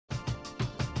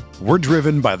We're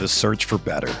driven by the search for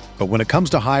better. But when it comes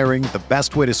to hiring, the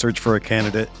best way to search for a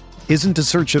candidate isn't to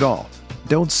search at all.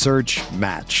 Don't search,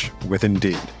 match with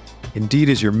Indeed. Indeed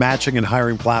is your matching and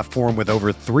hiring platform with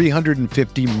over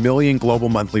 350 million global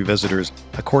monthly visitors,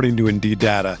 according to Indeed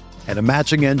data, and a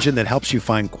matching engine that helps you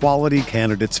find quality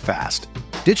candidates fast.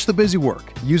 Ditch the busy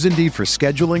work. Use Indeed for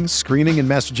scheduling, screening, and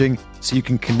messaging so you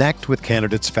can connect with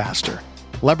candidates faster.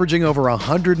 Leveraging over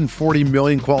 140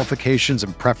 million qualifications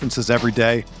and preferences every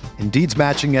day, Indeed's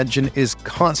matching engine is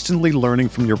constantly learning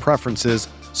from your preferences,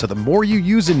 so the more you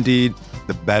use Indeed,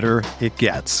 the better it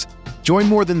gets. Join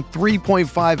more than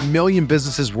 3.5 million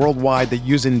businesses worldwide that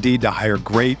use Indeed to hire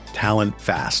great talent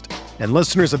fast. And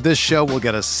listeners of this show will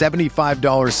get a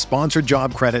 $75 sponsored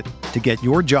job credit to get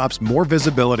your jobs more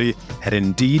visibility at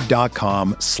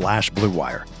Indeed.com/Blue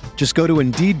Wire. Just go to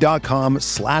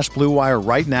Indeed.com/Blue Wire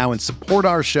right now and support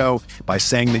our show by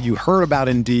saying that you heard about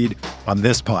Indeed on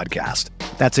this podcast.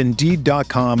 That's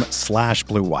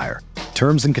Indeed.com/Blue Wire.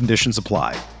 Terms and conditions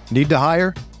apply. Need to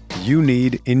hire? You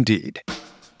need Indeed.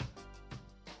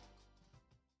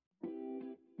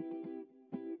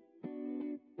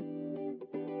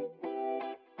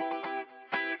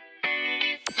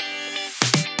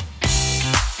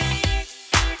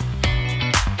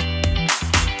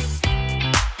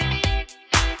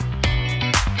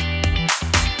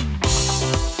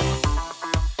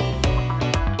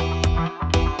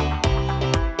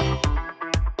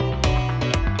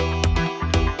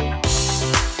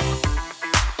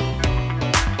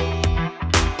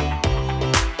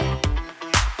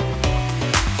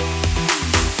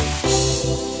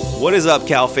 What is up,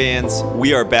 Cal fans?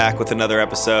 We are back with another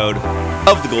episode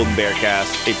of the Golden Bear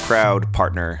Cast, a proud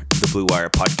partner of the Blue Wire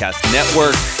Podcast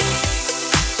Network.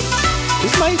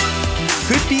 This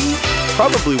could be,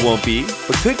 probably won't be,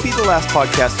 but could be the last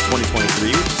podcast of 2023,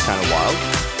 which is kind of wild.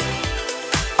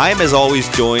 I am, as always,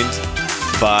 joined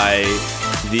by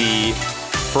the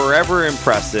forever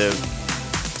impressive,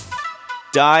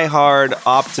 diehard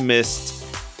optimist,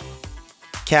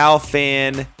 Cal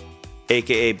fan,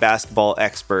 aka basketball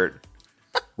expert,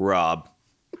 Rob.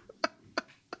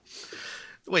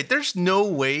 Wait, there's no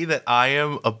way that I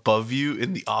am above you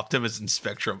in the optimism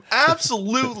spectrum.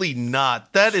 Absolutely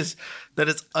not. That is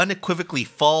unequivocally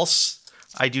false.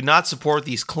 I do not support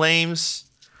these claims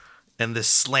and this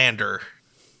slander.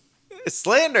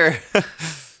 Slander?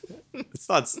 It's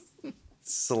not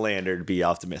slander to be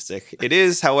optimistic. It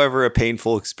is, however, a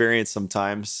painful experience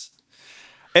sometimes.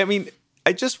 I mean,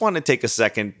 I just want to take a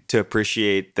second to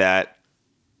appreciate that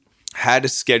had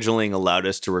scheduling allowed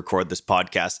us to record this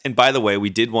podcast. And by the way, we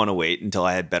did want to wait until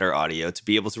I had better audio to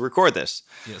be able to record this.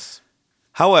 Yes.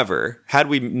 However, had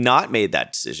we not made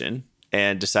that decision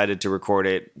and decided to record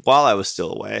it while I was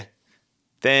still away,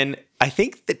 then I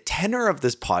think the tenor of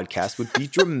this podcast would be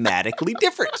dramatically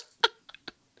different.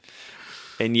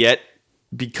 And yet,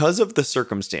 because of the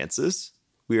circumstances,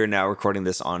 we are now recording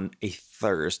this on a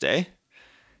Thursday.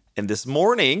 And this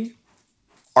morning,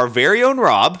 our very own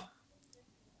Rob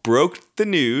broke the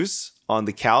news on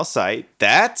the Cal site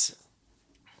that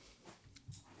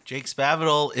Jake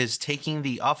Spavital is taking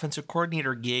the offensive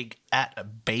coordinator gig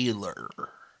at Baylor.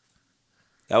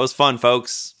 That was fun,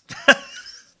 folks.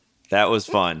 That was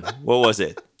fun. What was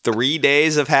it? 3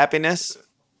 days of happiness?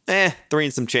 3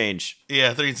 and some change.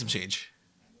 Yeah, 3 and some change.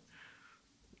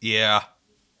 Yeah.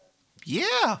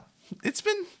 It's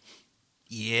been...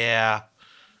 Yeah.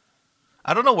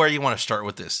 I don't know where you want to start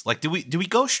with this. Like, do we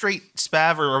go straight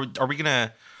Spav, or are we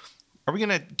gonna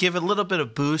give a little bit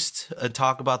of boost and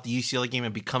talk about the UCLA game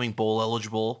and becoming bowl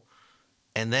eligible,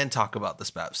 and then talk about the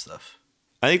Spav stuff?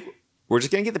 I think we're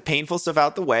just gonna get the painful stuff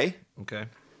out the way. Okay.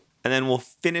 And then we'll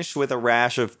finish with a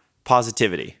rash of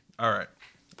positivity. All right.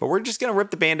 But we're just gonna rip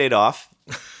the Band-Aid off,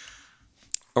 and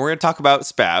we're gonna talk about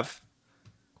Spav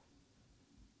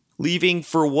leaving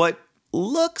for what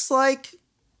looks like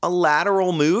a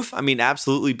lateral move. I mean,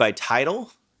 absolutely by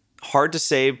title. Hard to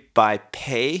say by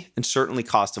pay, and certainly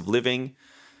cost of living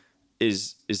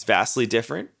is vastly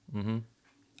different. Mm-hmm.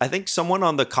 I think someone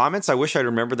on the comments, I wish I'd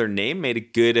remember their name, made a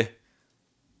good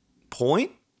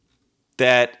point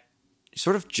that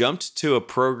sort of jumped to a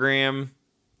program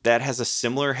that has a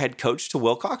similar head coach to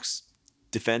Wilcox,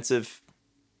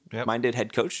 defensive-minded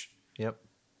head coach. Yep.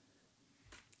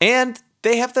 And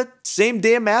they have the same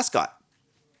damn mascot.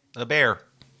 The bear.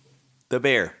 The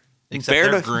bear. Except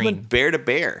bear they're to green. human, bear to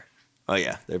bear. Oh,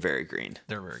 yeah. They're very green.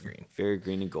 They're very green. Very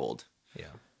green and gold. Yeah.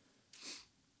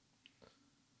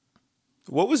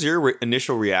 What was your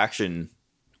initial reaction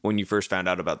when you first found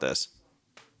out about this?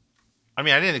 I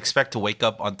mean, I didn't expect to wake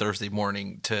up on Thursday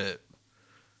morning to,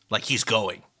 like, he's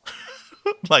going.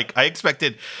 Like, I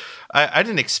expected I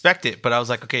didn't expect it, but I was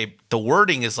like, okay, the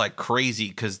wording is like crazy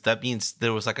because that means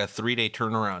there was like a 3-day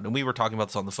turnaround. And we were talking about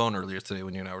this on the phone earlier today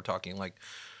when you and I were talking, like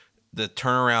the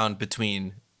turnaround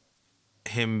between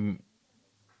him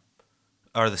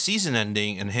or the season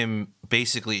ending and him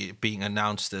basically being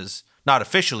announced as, not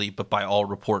officially, but by all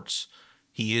reports,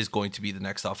 he is going to be the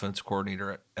next offensive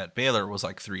coordinator at Baylor, was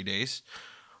like 3 days.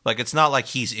 Like, it's not like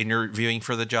he's interviewing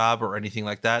for the job or anything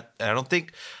like that. I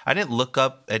didn't look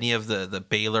up any of the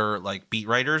Baylor like beat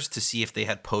writers to see if they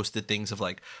had posted things of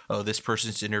like, oh, this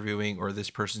person's interviewing or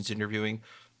this person's interviewing.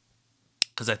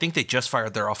 Because I think they just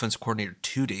fired their offensive coordinator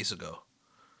 2 days ago.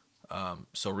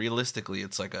 So realistically,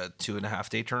 it's like a 2.5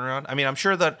 day turnaround. I mean, I'm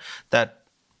sure that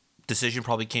decision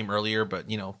probably came earlier, but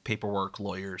paperwork,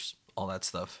 lawyers, all that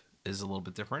stuff is a little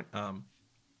bit different.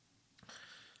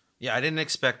 Yeah, I didn't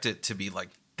expect it to be like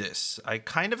this. I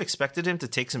kind of expected him to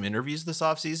take some interviews this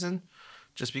offseason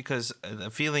just because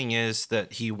the feeling is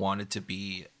that he wanted to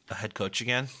be a head coach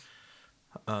again.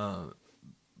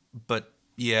 But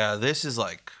yeah, this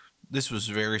was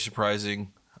very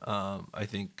surprising. I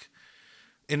think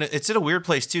it's in a weird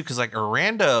place too, because like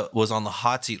Aranda was on the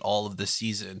hot seat all of this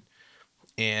season,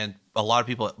 and a lot of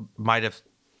people might have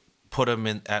put him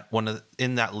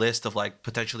in that list of like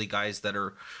potentially guys that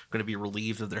are going to be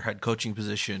relieved of their head coaching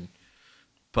position,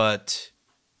 but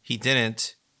he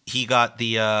didn't. He got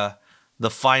the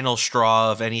final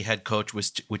straw of any head coach,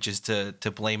 which is to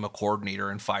blame a coordinator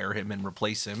and fire him and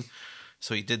replace him.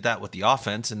 So he did that with the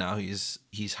offense, and now he's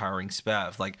hiring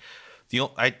Spav. Like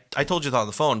I told you that on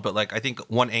the phone, but like I think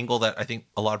one angle that I think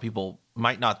a lot of people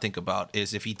might not think about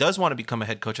is if he does want to become a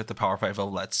head coach at the Power 5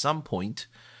 level at some point,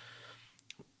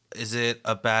 is it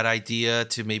a bad idea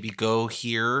to maybe go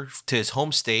here to his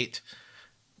home state,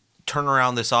 turn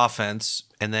around this offense,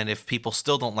 and then if people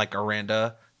still don't like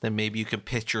Aranda, then maybe you can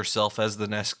pitch yourself as the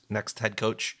next head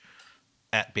coach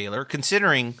at Baylor,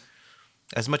 considering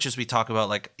as much as we talk about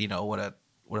like, what a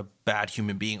bad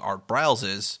human being Art Briles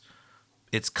is,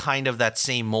 it's kind of that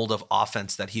same mold of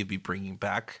offense that he'd be bringing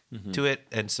back to it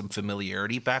and some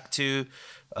familiarity back to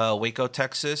Waco,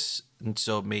 Texas. And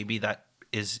so maybe that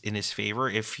is in his favor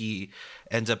if he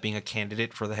ends up being a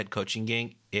candidate for the head coaching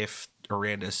gig if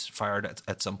Aranda is fired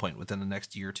at some point within the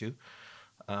next year or two.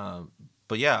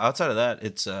 But yeah, outside of that,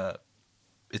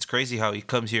 it's crazy how he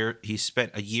comes here. He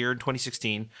spent a year in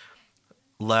 2016,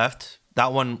 left.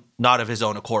 That one not of his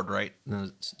own accord, right?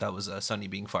 That was Sonny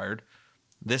being fired.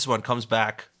 This one comes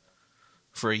back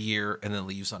for a year and then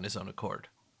leaves on his own accord,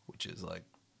 which is like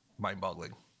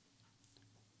mind-boggling.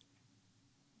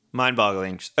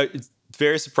 Mind-boggling. It's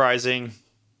very surprising,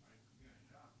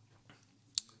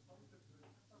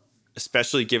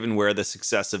 especially given where the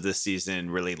success of this season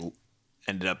really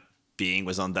ended up being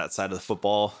was on that side of the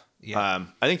football. Yeah.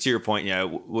 I think to your point, yeah, I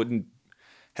wouldn't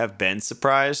have been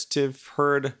surprised to have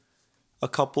heard a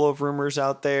couple of rumors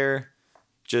out there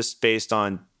just based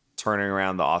on turning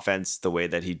around the offense the way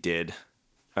that he did.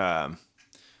 But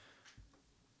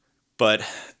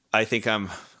I think I'm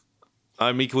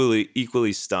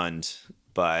equally stunned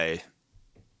by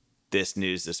this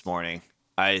news this morning.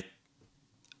 I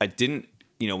didn't,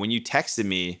 when you texted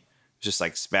me, it was just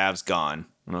like Spav's gone.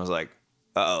 And I was like,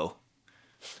 uh-oh.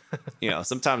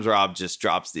 Sometimes Rob just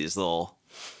drops these little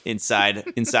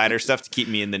insider stuff to keep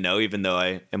me in the know, even though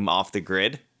I am off the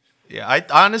grid. Yeah, I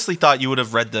honestly thought you would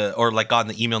have read gotten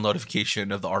the email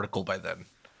notification of the article by then.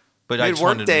 But I just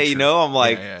wanted to make sure. I'm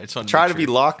like, trying to be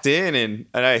locked in, and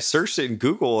I searched it in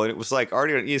Google, and it was like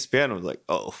already on ESPN. I was like,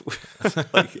 oh,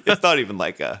 like it's not even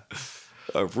like a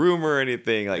rumor or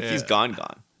anything. Like he's gone.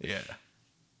 Yeah,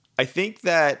 I think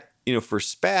that for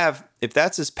Spav, if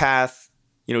that's his path,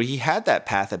 he had that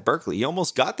path at Berkeley. He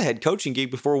almost got the head coaching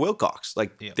gig before Wilcox.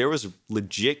 Like there was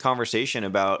legit conversation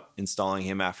about installing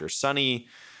him after Sonny.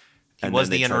 He was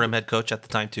the interim head coach at the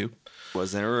time too.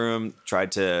 Was the interim,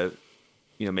 tried to,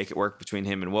 make it work between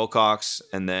him and Wilcox.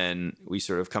 And then we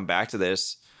sort of come back to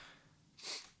this.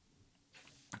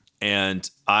 And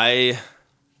I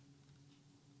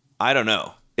don't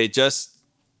know. It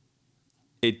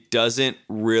doesn't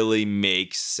really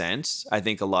make sense. I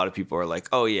think a lot of people are like,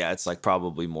 oh yeah, it's like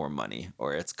probably more money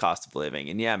or it's cost of living.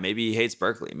 And yeah, maybe he hates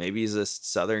Berkeley. Maybe he's a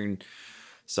southern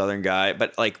guy.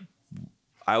 But like,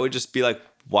 I would just be like,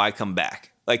 why come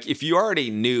back? Like if you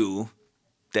already knew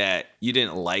that you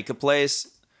didn't like a place,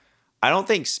 I don't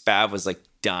think Spav was like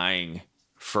dying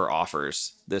for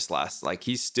offers this last, like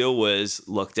he still was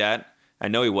looked at. I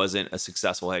know he wasn't a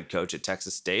successful head coach at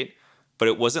Texas State, but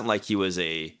it wasn't like he was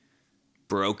a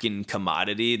broken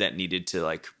commodity that needed to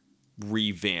like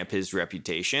revamp his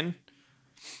reputation.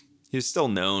 He was still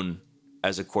known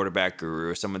as a quarterback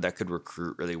guru, someone that could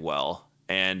recruit really well.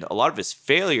 And a lot of his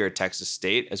failure at Texas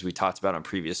State, as we talked about on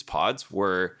previous pods,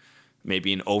 were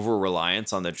maybe an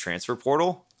over-reliance on the transfer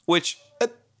portal, which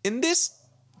in this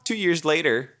 2 years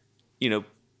later,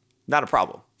 not a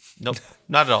problem. Nope,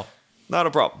 not at all. Not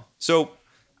a problem. So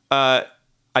I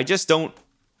just don't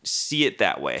see it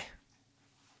that way.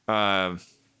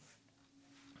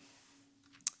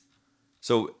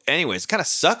 So anyways, it kind of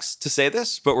sucks to say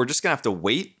this, but we're just going to have to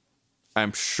wait.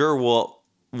 I'm sure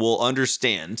we'll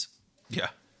understand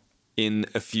in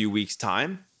a few weeks'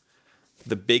 time.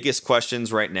 The biggest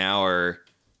questions right now are,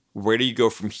 where do you go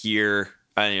from here?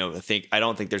 I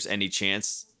don't think there's any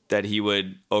chance that he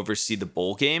would oversee the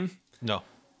bowl game. No.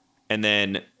 And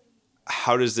then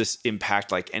how does this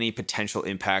impact, like any potential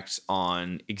impacts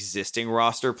on existing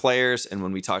roster players? And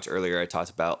when we talked earlier, I talked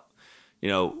about,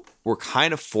 we're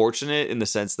kind of fortunate in the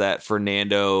sense that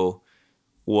Fernando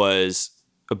was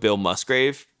a Bill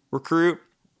Musgrave recruit.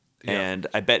 Yeah. And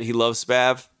I bet he loves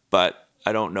Spav, but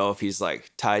I don't know if he's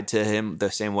like tied to him the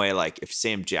same way. Like if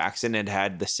Sam Jackson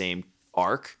had the same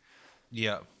arc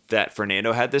that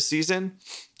Fernando had this season,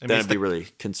 then I'd be really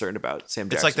concerned about Sam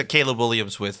Jackson. It's like the Caleb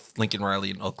Williams with Lincoln Riley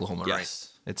in Oklahoma,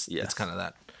 yes. Right? It's kind of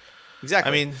that.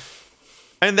 Exactly.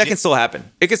 And that can still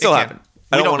happen. It can still happen.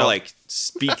 I don't want to like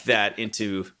speak that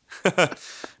into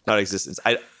not existence.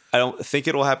 I don't think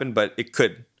it'll happen, but it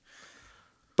could.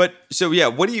 But so yeah,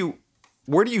 where do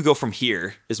you go from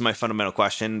here is my fundamental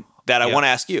question that I want to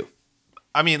ask you.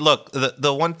 I mean, look,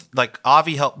 the one, like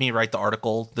Avi helped me write the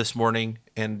article this morning,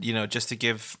 and just to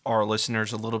give our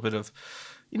listeners a little bit of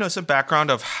some background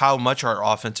of how much our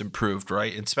offense improved,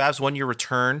 right? In Spav's 1 year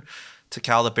return to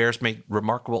Cal, the Bears made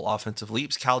remarkable offensive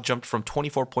leaps. Cal jumped from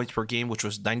 24 points per game, which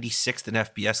was 96th in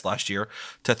FBS last year,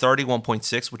 to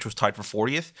 31.6, which was tied for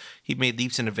 40th. He made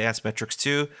leaps in advanced metrics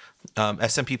too.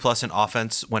 S&P Plus in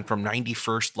offense went from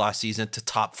 91st last season to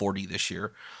top 40 this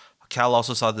year. Cal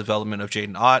also saw the development of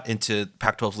Jaden Ott into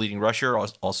Pac-12's leading rusher.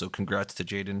 Also, congrats to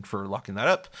Jaden for locking that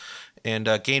up. And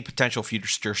gained potential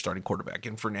future starting quarterback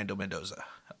in Fernando Mendoza.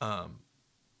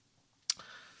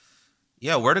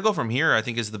 Where to go from here, I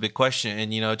think, is the big question.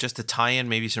 And, just to tie in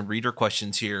maybe some reader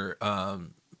questions here,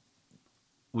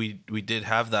 we did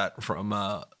have that from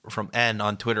N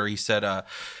on Twitter. He said,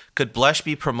 could Blesh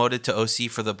be promoted to OC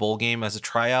for the bowl game as a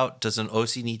tryout? Does an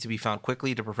OC need to be found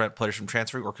quickly to prevent players from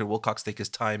transferring, or could Wilcox take his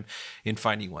time in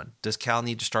finding one? Does Cal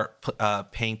need to start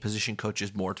paying position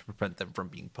coaches more to prevent them from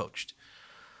being poached?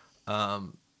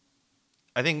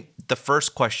 I think the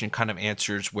first question kind of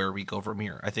answers where we go from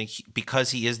here. I think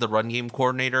because he is the run game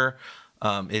coordinator,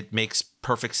 it makes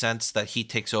perfect sense that he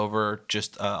takes over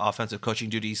just offensive coaching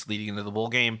duties leading into the bowl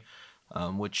game,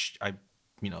 which I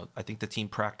think the team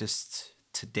practiced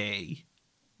today.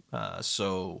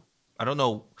 So I don't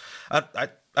know. I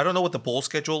don't know what the bowl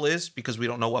schedule is because we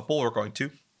don't know what bowl we're going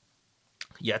to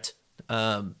yet.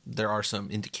 There are some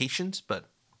indications, but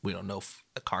we don't know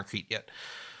concrete yet.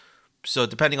 So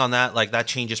depending on that, like that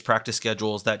changes practice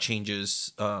schedules, that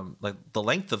changes like the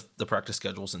length of the practice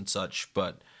schedules and such.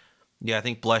 But yeah, I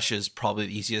think Blesh is probably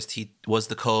the easiest. He was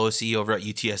the co-OC over at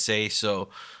UTSA, so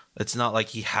it's not like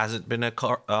he hasn't been an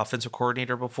offensive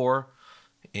coordinator before.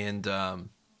 And that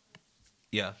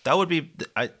would be,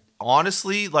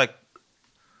 honestly, like,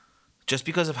 just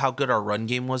because of how good our run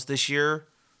game was this year,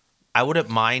 I wouldn't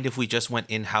mind if we just went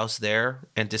in-house there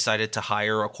and decided to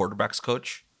hire a quarterbacks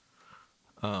coach.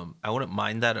 I wouldn't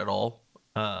mind that at all.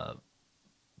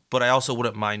 But I also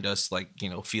wouldn't mind us,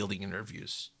 fielding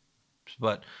interviews.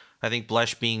 But I think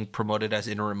Blesh being promoted as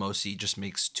interim OC just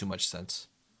makes too much sense.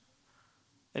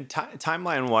 And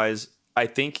timeline-wise, I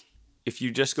think if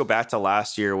you just go back to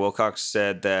last year, Wilcox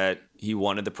said that he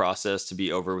wanted the process to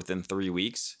be over within 3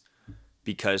 weeks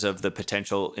because of the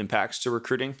potential impacts to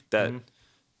recruiting that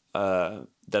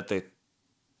that the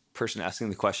person asking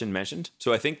the question mentioned.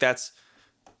 So I think that's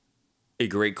a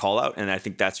great call out, and I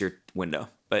think that's your window.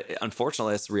 But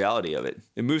unfortunately, that's the reality of it.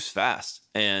 It moves fast,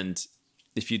 and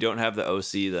if you don't have the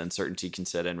OC, the uncertainty can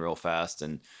set in real fast,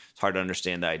 and it's hard to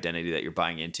understand the identity that you're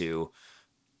buying into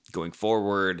going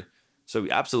forward. So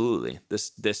absolutely, this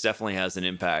definitely has an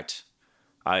impact.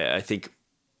 I think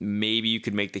maybe you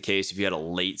could make the case if you had a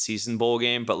late season bowl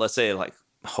game, but let's say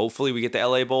hopefully we get the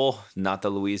LA Bowl, not the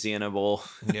Louisiana Bowl,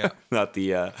 not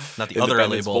the other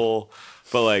LA Bowl,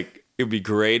 but it would be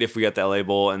great if we got the LA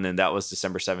Bowl and then that was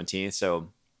December 17th. So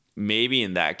maybe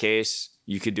in that case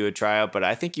you could do a tryout, but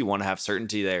I think you want to have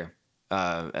certainty there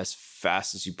as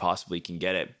fast as you possibly can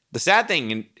get it. The sad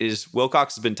thing is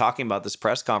Wilcox has been talking about this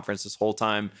press conference this whole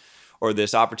time, or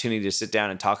this opportunity to sit down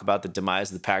and talk about the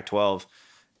demise of the Pac-12.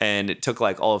 And it took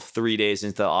all of 3 days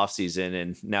into the offseason,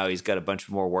 and now he's got a bunch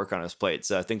more work on his plate.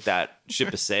 So I think that ship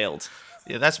has sailed.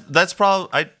 Yeah, that's probably.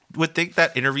 I would think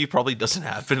that interview probably doesn't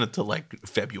happen until like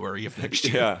February of next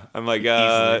year. Yeah, I'm like,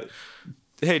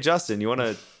 hey Justin, you want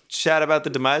to chat about the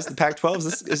demise of the Pac-12?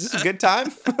 Is this a good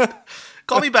time?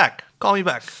 Call me back. Call me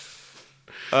back.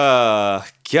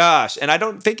 Gosh, and I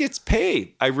don't think it's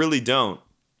pay. I really don't.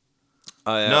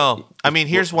 No, I mean,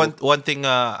 here's one thing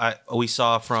we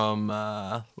saw from.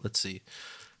 Let's see,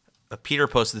 Peter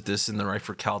posted this in the Right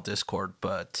for Cal Discord,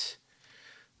 but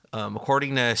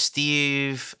according to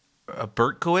Steve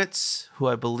Bertkowitz, who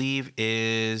I believe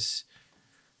is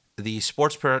the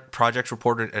sports projects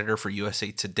reporter and editor for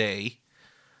USA Today,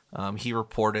 he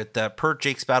reported that per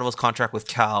Jake Spadwell's contract with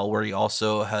Cal, where he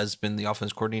also has been the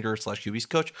offense coordinator / QB's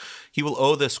coach, he will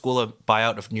owe the school a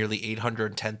buyout of nearly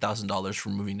 $810,000 for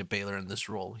moving to Baylor in this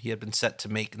role. He had been set to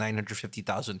make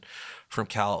 $950,000 from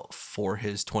Cal for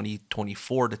his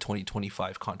 2024 to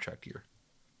 2025 contract year.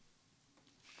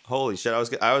 Holy shit! I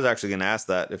was actually going to ask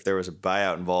that if there was a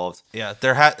buyout involved. Yeah, the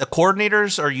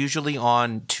coordinators are usually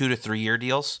on 2 to 3 year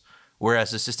deals,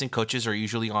 whereas assistant coaches are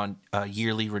usually on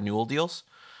yearly renewal deals.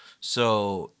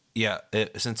 So yeah,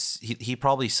 since he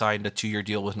probably signed a 2-year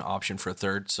deal with an option for a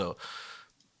third, so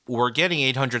we're getting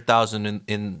 $800,000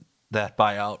 in that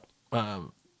buyout,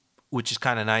 which is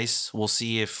kind of nice. We'll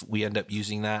see if we end up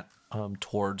using that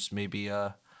towards maybe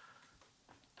an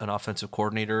offensive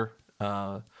coordinator.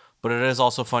 But it is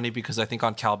also funny because I think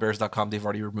on CalBears.com they've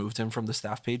already removed him from the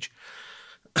staff page,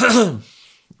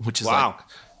 which is like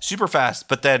super fast.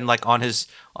 But then like on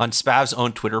Spav's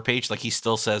own Twitter page, like he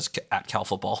still says at Cal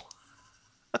Football.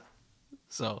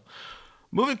 So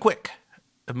moving quick.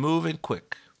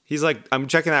 He's like, I'm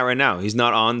checking that right now. He's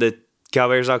not on the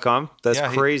CalBears.com. That's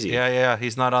crazy. Yeah.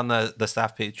 He's not on the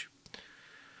staff page.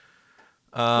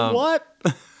 What?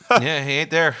 Yeah, he ain't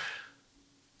there.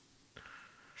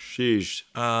 Sheesh.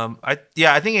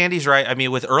 I think Andy's right. I mean,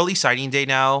 with early signing day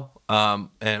now, and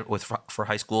for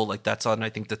high school, like that's on I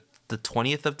think the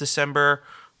 20th of December,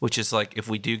 which is like if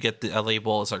we do get the LA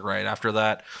Bowl, it's like right after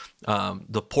that.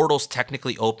 The portal's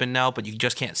technically open now, but you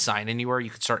just can't sign anywhere. You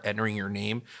can start entering your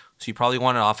name, so you probably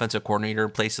want an offensive coordinator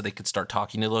in place so they could start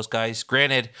talking to those guys.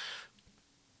 Granted,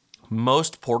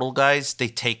 most portal guys they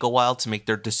take a while to make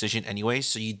their decision anyway,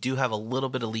 so you do have a little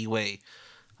bit of leeway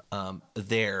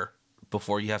there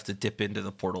before you have to dip into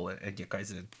the portal and get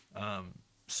guys in.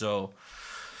 So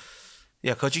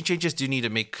yeah, coaching changes do need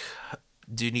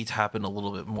to happen a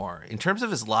little bit more. In terms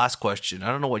of his last question, I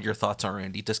don't know what your thoughts are,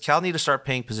 Andy. Does Cal need to start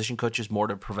paying position coaches more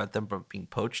to prevent them from being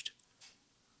poached?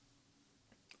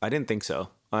 I didn't think so.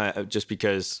 Just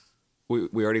because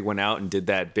we already went out and did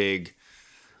that big,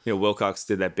 Wilcox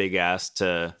did that big ask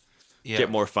to get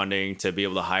more funding to be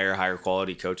able to hire higher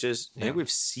quality coaches. I think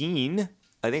we've seen.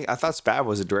 I thought Spav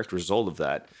was a direct result of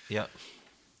that. Yeah.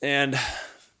 And,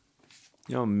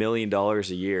 $1 million a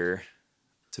year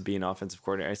to be an offensive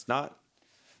coordinator. It's not,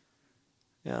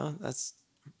 that's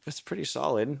pretty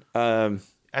solid. I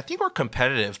think we're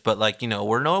competitive, but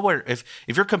we're nowhere. If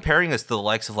you're comparing us to the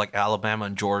likes of like Alabama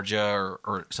and Georgia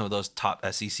or some of those top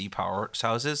SEC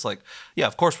powerhouses,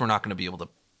 of course we're not going to be able to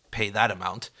pay that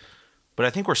amount, but I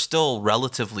think we're still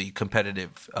relatively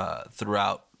competitive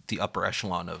throughout the upper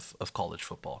echelon of college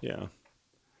football. Yeah.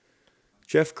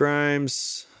 Jeff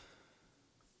Grimes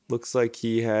looks like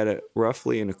he had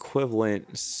roughly an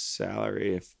equivalent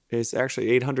salary. It's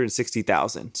actually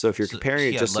 $860,000. So if you're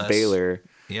comparing it just to Baylor,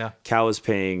 Cal is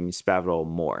paying Spavital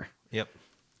more. Yep.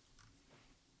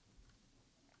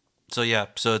 So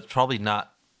it's probably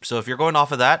not. So if you're going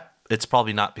off of that, it's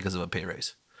probably not because of a pay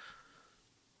raise.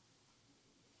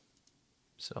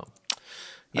 So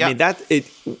I mean,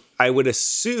 I would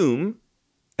assume,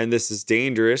 and this is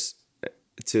dangerous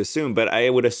to assume, but I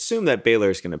would assume that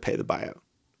Baylor is going to pay the buyout.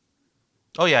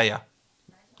 Oh yeah.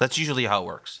 That's usually how it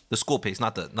works. The school pays,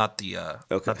 not the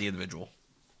individual.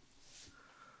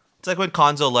 It's like when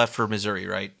Konzo left for Missouri,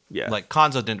 right? Yeah. Like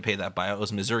Konzo didn't pay that buyout. It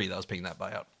was Missouri that was paying that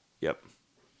buyout. Yep.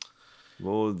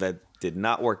 Well, that did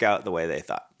not work out the way they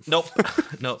thought. Nope.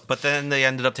 Nope. But then they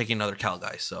ended up taking another Cal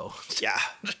guy. So yeah.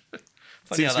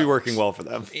 Seems to be working well for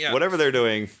them. Yeah. Whatever they're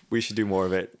doing, we should do more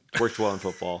of it. Worked well in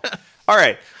football. All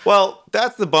right. Well,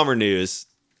 that's the bummer news.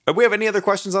 Do we have any other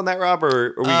questions on that, Rob, or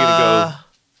are we going to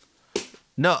go?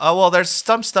 No. Well, there's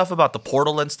some stuff about the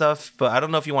portal and stuff, but I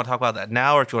don't know if you want to talk about that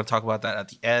now or if you want to talk about that at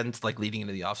the end, like leading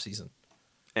into the offseason.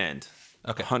 End.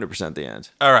 Okay. 100% the end.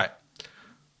 All right.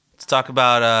 Let's talk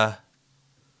about,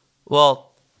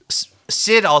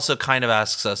 Sid also kind of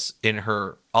asks us in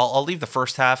her. I'll leave the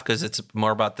first half because it's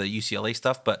more about the UCLA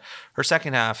stuff, but her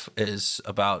second half is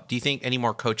about, do you think any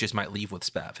more coaches might leave with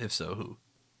Spav? If so, who?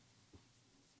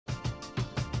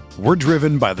 We're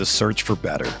driven by the search for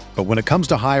better. But when it comes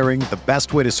to hiring, the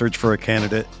best way to search for a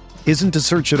candidate isn't to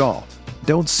search at all.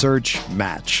 Don't search,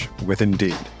 match with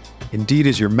Indeed. Indeed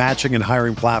is your matching and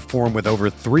hiring platform with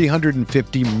over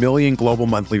 350 million global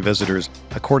monthly visitors,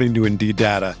 according to Indeed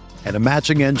data, and a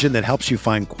matching engine that helps you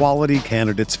find quality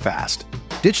candidates fast.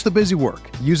 Ditch the busy work.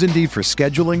 Use Indeed for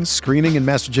scheduling, screening, and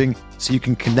messaging so you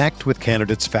can connect with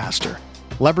candidates faster.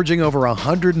 Leveraging over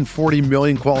 140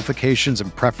 million qualifications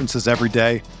and preferences every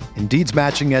day, Indeed's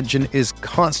matching engine is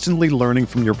constantly learning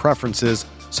from your preferences,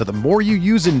 so the more you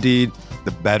use Indeed,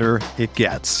 the better it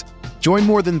gets. Join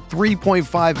more than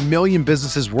 3.5 million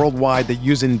businesses worldwide that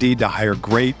use Indeed to hire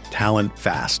great talent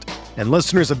fast. And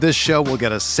listeners of this show will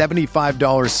get a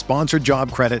 $75 sponsored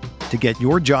job credit to get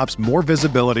your jobs more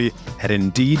visibility at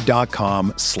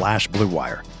Indeed.com/Blue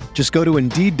Wire. Just go to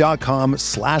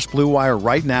Indeed.com/Blue Wire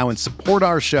right now and support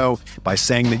our show by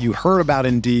saying that you heard about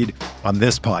Indeed on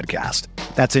this podcast.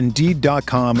 That's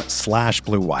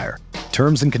Indeed.com/Blue Wire.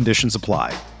 Terms and conditions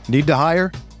apply. Need to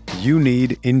hire? You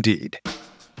need Indeed.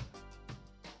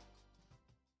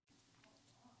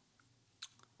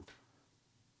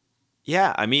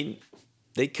 Yeah, I mean,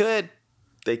 they could.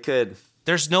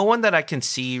 There's no one that I can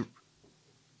see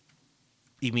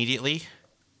immediately.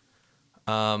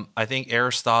 I think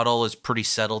Aristotle is pretty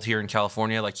settled here in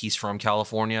California. Like, he's from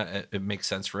California. It makes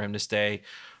sense for him to stay.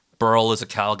 Burrell is a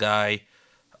Cal guy.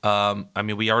 I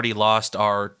mean, we already lost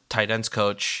our tight ends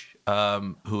coach,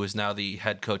 who is now the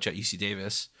head coach at UC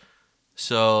Davis.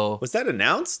 So Was that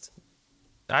announced?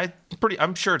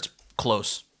 I'm sure it's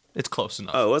close. It's close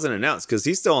enough. Oh, it wasn't announced because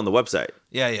he's still on the website.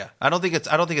 Yeah. I don't think it's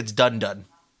done.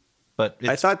 But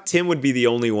I thought Tim would be the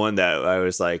only one that I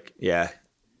was like, yeah.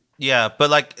 Yeah, but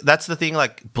like that's the thing.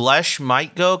 Like, Blesh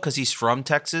might go because he's from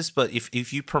Texas, but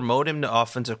if you promote him to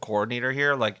offensive coordinator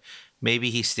here, like,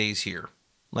 maybe he stays here.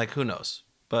 Like, who knows?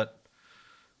 But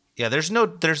yeah, there's no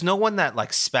one that like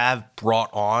Spav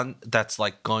brought on that's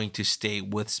like going to stay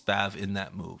with Spav in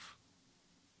that move.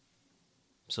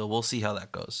 So we'll see how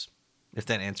that goes. If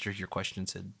that answers your question,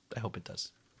 Sid, I hope it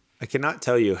does. I cannot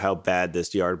tell you how bad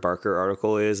this Yard Barker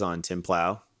article is on Tim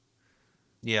Plow.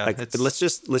 Yeah, like, but let's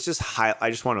just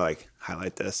I just want to like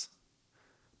highlight this.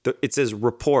 It says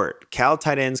report: Cal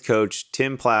tight ends coach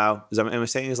Tim Plow. Am I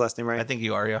saying his last name right? I think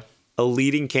you are. Yeah, a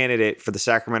leading candidate for the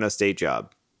Sacramento State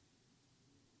job.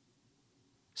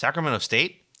 Sacramento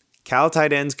State. Cal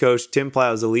tight ends coach Tim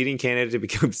Plow is a leading candidate to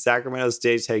become Sacramento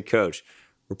State's head coach.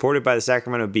 Reported by the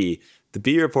Sacramento Bee. The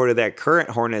Bee reported that current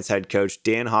Hornets head coach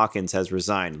Dan Hawkins has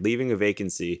resigned, leaving a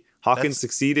vacancy. Hawkins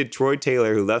succeeded Troy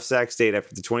Taylor, who left Sac State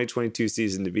after the 2022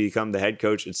 season to become the head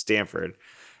coach at Stanford.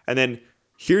 And then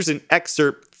here's an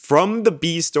excerpt from the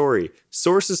Bee story.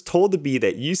 Sources told the Bee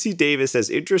that UC Davis has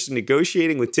interest in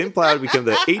negotiating with Tim Plow to become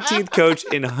the 18th coach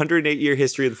in 108-year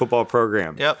history of the football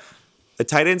program. Yep. The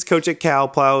tight ends coach at Cal,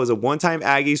 Plow was a one-time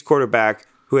Aggies quarterback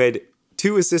who had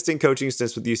 2 assistant coaching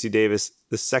stints with UC Davis,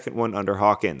 the second one under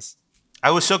Hawkins. I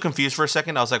was so confused for a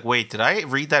second. I was like, wait, did I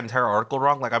read that entire article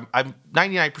wrong? Like, I'm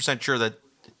 99% sure that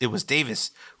it was Davis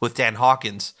with Dan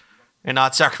Hawkins and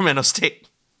not Sacramento State.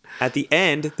 At the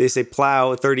end, they say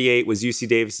Plow, 38, was UC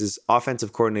Davis's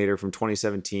offensive coordinator from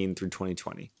 2017 through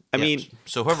 2020. I mean,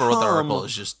 so whoever wrote the article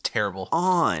is just terrible.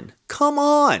 Come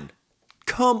on.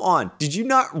 Did you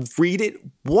not read it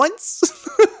once?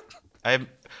 I'm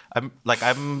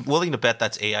willing to bet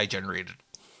that's AI generated.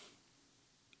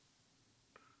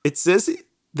 It says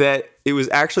that it was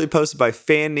actually posted by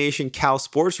Fan Nation Cal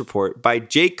Sports Report by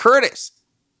Jay Curtis.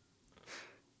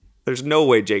 There's no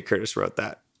way Jay Curtis wrote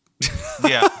that.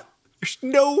 Yeah. There's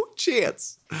no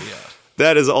chance. Yeah.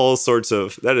 That is all sorts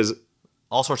of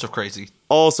crazy.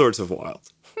 All sorts of wild.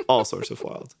 All sorts of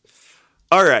wild.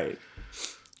 All right.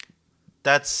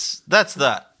 That's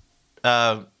that.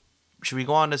 Should we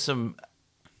go on to some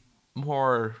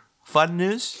more fun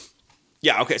news?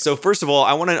 Yeah, okay. So first of all,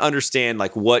 I want to understand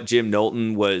like what Jim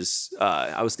Knowlton was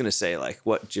I was going to say like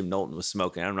what Jim Knowlton was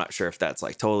smoking. I'm not sure if that's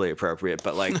like totally appropriate,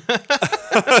 but like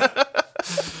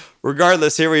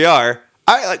regardless, here we are.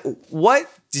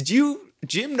 What did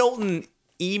Jim Knowlton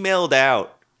emailed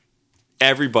out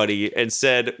everybody and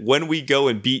said when we go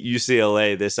and beat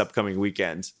UCLA this upcoming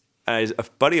weekend. A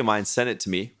buddy of mine sent it to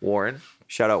me, Warren.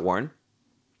 Shout out Warren.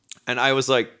 And I was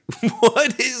like,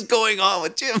 what is going on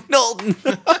with Jim Knowlton?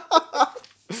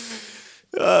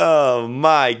 Oh,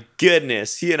 my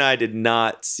goodness. He and I did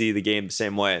not see the game the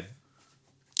same way.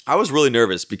 I was really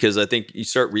nervous because I think you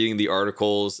start reading the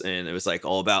articles and it was like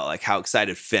all about like how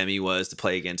excited Femi was to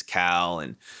play against Cal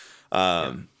and,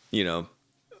 you know,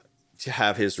 to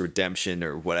have his redemption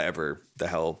or whatever the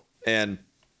hell. And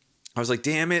I was like,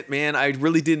 damn it, man. I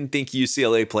really didn't think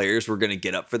UCLA players were going to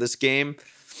get up for this game.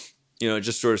 it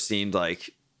just sort of seemed like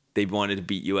they wanted to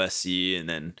beat USC, and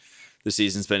then the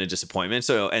season's been a disappointment.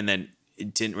 So, and then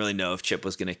it didn't really know if Chip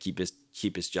was going to keep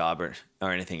his job or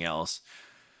anything else.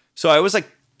 So I was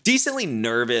like decently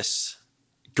nervous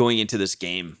going into this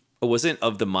game. I wasn't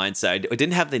of the mindset. I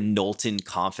didn't have the Knowlton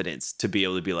confidence to be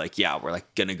able to be like, yeah, we're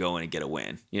like going to go in and get a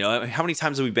win. How many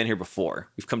times have we been here before?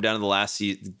 We've come down to the last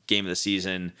game of the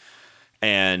season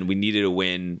and we needed a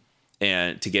win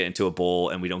and to get into a bowl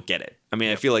and we don't get it. I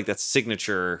mean, I feel like that's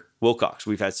signature Wilcox.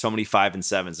 We've had so many 5 and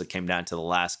 7s that came down to the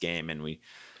last game and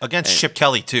against Chip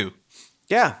Kelly too.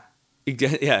 Yeah.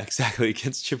 Yeah, exactly.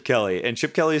 Against Chip Kelly. And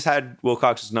Chip Kelly has had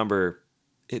Wilcox's number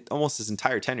almost his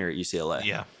entire tenure at UCLA.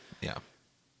 Yeah. Yeah.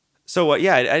 So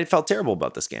I felt terrible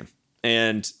about this game,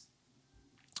 and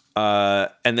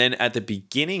then at the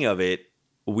beginning of it,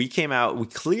 we came out. We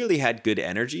clearly had good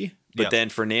energy, but then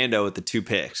Fernando with the 2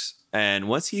 picks, and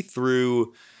once he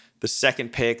threw the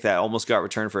second pick that almost got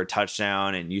returned for a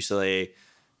touchdown, and UCLA,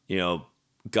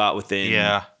 got within.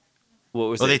 Yeah. What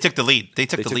was it? They took the lead. They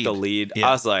took the lead. Yeah.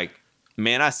 I was like,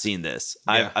 man, I've seen this.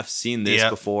 Yeah. I've seen this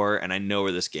before, and I know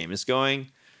where this game is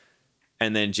going.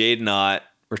 And then Jaden Ott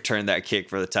returned that kick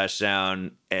for the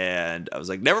touchdown, and I was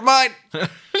like, never mind. I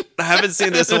haven't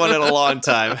seen this one in a long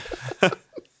time.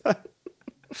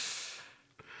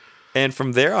 And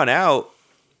from there on out,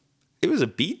 it was a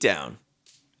beatdown.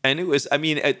 And it was,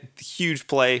 a huge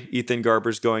play. Ethan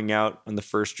Garber's going out on the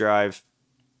first drive.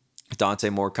 Dante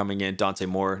Moore coming in. Dante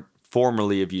Moore,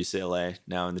 formerly of UCLA,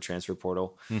 now in the transfer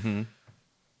portal. Mm-hmm.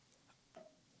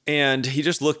 And he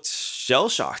just looked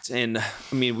shell-shocked. And,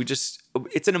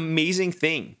 it's an amazing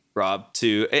thing, Rob,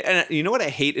 and you know what I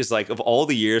hate is like of all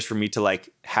the years for me to like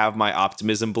have my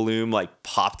optimism balloon like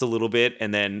popped a little bit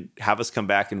and then have us come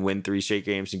back and win 3 straight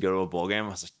games and go to a bowl game. I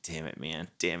was like, damn it, man.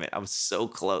 Damn it. I was so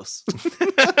close.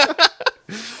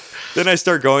 Then I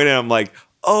start going and I'm like,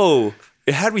 oh,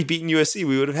 had we beaten USC,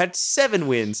 we would have had 7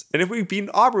 wins. And if we beaten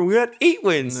Auburn, we would have had 8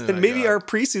 wins. And maybe our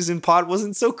preseason pod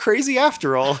wasn't so crazy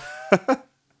after all.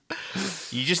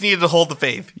 You just needed to hold the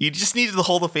faith. You just needed to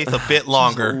hold the faith a bit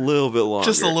longer. Just a little bit longer.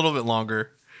 Just a little bit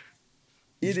longer.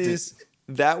 It's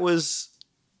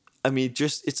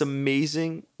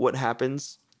amazing what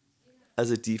happens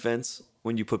as a defense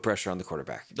when you put pressure on the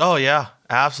quarterback. Oh, yeah,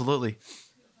 absolutely.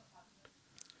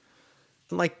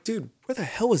 I'm like, dude, where the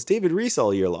hell was David Reese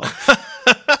all year long?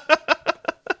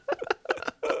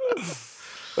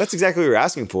 That's exactly what we were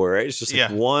asking for, right? It's just like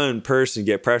one person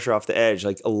get pressure off the edge,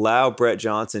 like allow Brett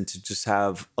Johnson to just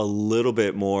have a little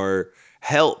bit more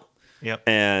help. Yep.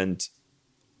 And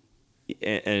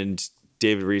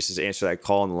David Reese has answered that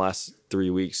call in the last 3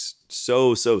 weeks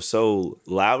so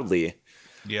loudly.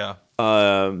 Yeah.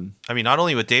 Not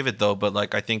only with David though, but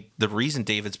like I think the reason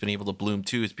David's been able to bloom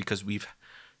too is because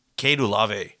Cade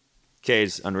Olave.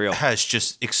 Cade's unreal. Has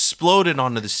just exploded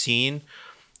onto the scene.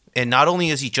 And not only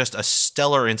is he just a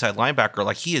stellar inside linebacker,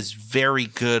 like he is very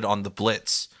good on the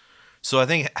blitz. So I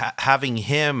think having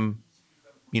him,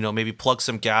 maybe plug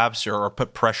some gaps or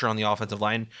put pressure on the offensive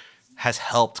line has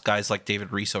helped guys like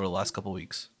David Reese over the last couple of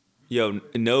weeks. Yo,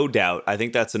 no doubt. I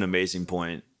think that's an amazing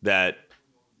point that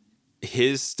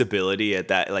his stability at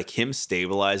that, like him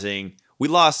stabilizing, we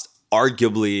lost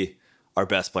arguably our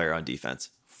best player on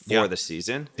defense for the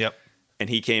season. Yep. And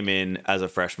he came in as a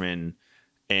freshman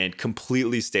and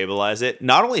completely stabilized it.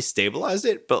 Not only stabilized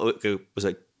it, but it was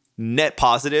like net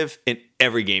positive in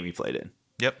every game he played in.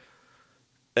 Yep.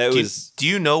 Do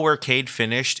you know where Cade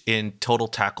finished in total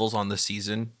tackles on the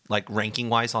season, like ranking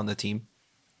wise on the team?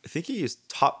 I think he is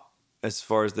top as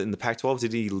far as in the Pac-12.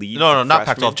 Did he lead? No, not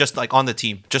Pac-12. Just like on the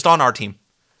team, just on our team.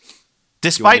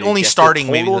 Despite only starting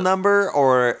the total maybe number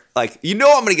or like I'm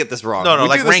going to get this wrong. No, we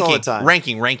like do this ranking, all the time.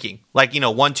 ranking. Like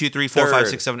 1, 2, 3, 4, 5,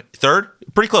 6, 7, third.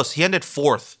 Pretty close. He ended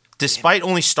 4th, despite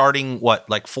only starting 4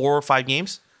 or 5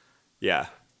 games. Yeah,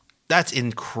 that's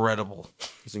incredible.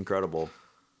 It's incredible.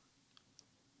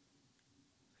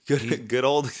 Good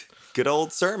old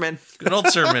Sermon. Good old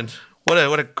Sermon.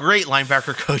 What a great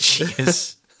linebacker coach he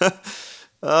is.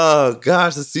 Oh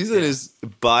gosh, the season is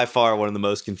by far one of the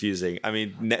most confusing.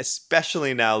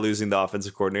 Especially now losing the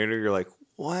offensive coordinator, you're like,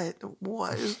 what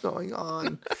is going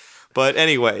on? But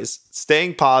anyways,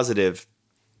 staying positive.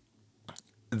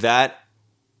 The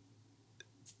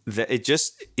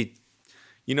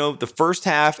first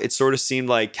half, it sort of seemed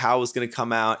like Cal was going to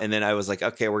come out, and then I was like,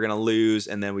 okay, we're going to lose,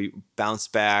 and then we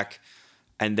bounced back,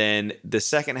 and then the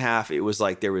second half, it was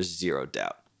like there was zero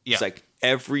doubt. Yeah. It's like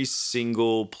every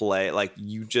single play, like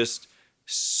you just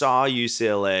saw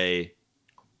UCLA,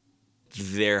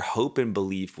 their hope and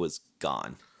belief was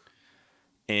gone.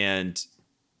 And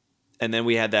And then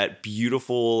we had that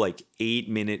beautiful like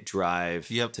 8-minute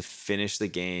drive Yep. to finish the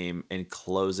game and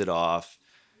close it off.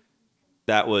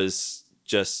 That was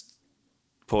just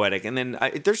poetic. And then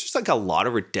there's just like a lot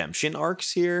of redemption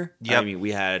arcs here. Yep. I mean,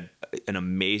 we had an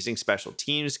amazing special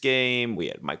teams game. We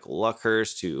had Michael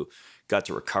Luckhurst who got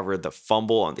to recover the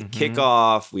fumble on the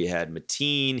kickoff. We had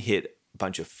Mateen hit a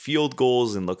bunch of field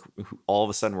goals, and look, all of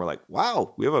a sudden we're like,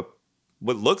 wow, we have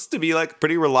what looks to be like a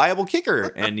pretty reliable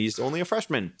kicker, and he's only a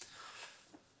freshman.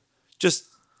 Just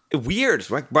weird,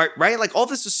 right? Like all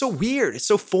this is so weird. It's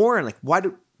so foreign. Like, why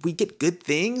do we get good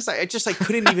things? I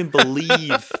couldn't even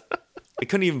believe. I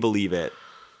couldn't even believe it.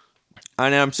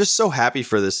 And I'm just so happy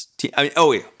for this team. I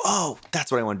mean,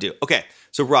 that's what I want to do. Okay,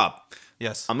 so Rob,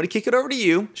 Yes. I'm going to kick it over to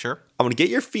you. Sure. I'm going to get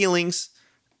your feelings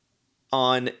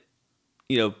on,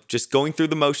 just going through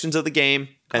the motions of the game,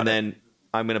 and then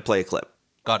I'm going to play a clip.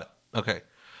 Got it. Okay.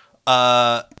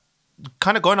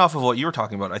 Kind of going off of what you were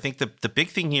talking about, I think the big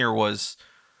thing here was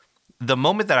the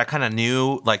moment that I kind of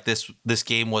knew like this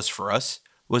game was for us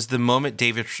was the moment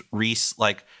David Reese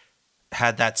like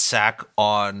had that sack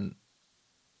on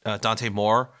Dante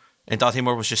Moore, and Dante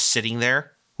Moore was just sitting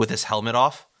there with his helmet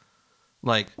off.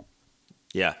 Like,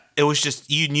 Yeah. it was just,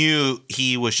 you knew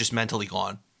he was just mentally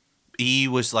gone. He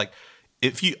was like,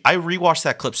 I rewatched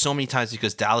that clip so many times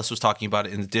because Dallas was talking about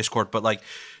it in the Discord, but like,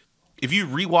 if you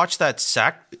rewatch that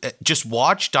sack, just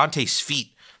watch Dante's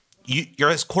feet. You're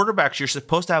as quarterbacks, you're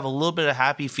supposed to have a little bit of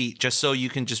happy feet just so you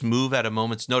can just move at a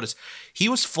moment's notice. He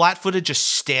was flat-footed, just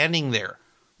standing there,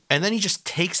 and then he just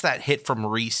takes that hit from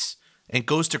Reese and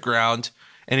goes to ground,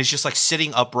 and is just like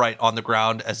sitting upright on the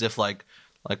ground as if like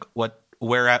what,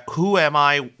 where, who am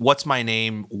I? What's my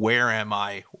name? Where am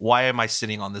I? Why am I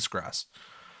sitting on this grass?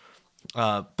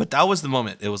 But that was the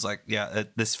moment. It was like, yeah,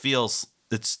 this feels.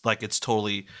 It's like it's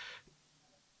totally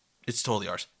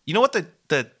ours. You know what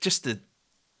just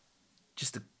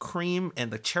the cream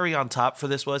and the cherry on top for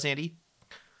this was, Andy?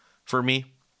 For me,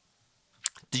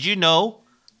 did you know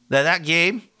that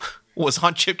game was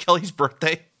on Chip Kelly's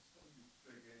birthday?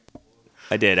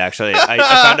 I did, actually. I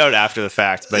found out after the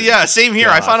fact. But yeah, same here.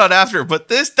 gosh. I found out after. But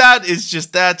that's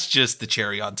just the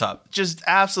cherry on top. Just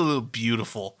absolute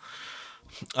beautiful.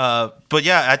 But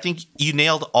yeah, I think you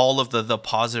nailed all of the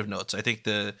positive notes. I think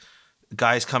the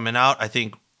guys coming out, I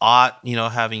think Ott,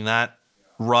 having that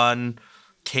run,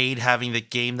 Cade having the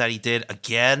game that he did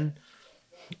again,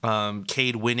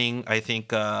 Cade winning, I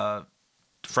think,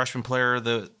 freshman player,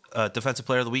 the defensive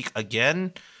player of the week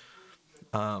again.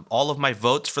 All of my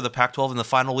votes for the Pac-12 in the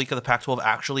final week of the Pac-12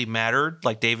 actually mattered.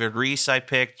 Like David Reese, I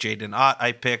picked. Jaden Ott,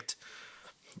 I picked.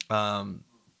 A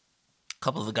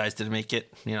couple of the guys didn't make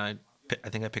it. I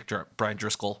think I picked Brian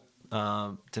Driscoll.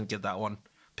 Didn't get that one.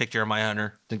 Picked Jeremiah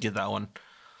Hunter. Didn't get that one.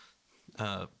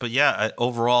 But yeah,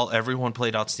 overall, everyone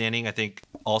played outstanding. I think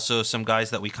also some guys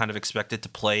that we kind of expected to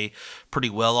play pretty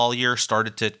well all year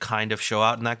started to kind of show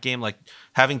out in that game. Like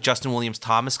having Justin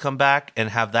Williams-Thomas come back and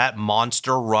have that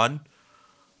monster run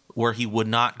where he would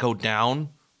not go down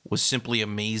was simply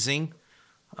amazing.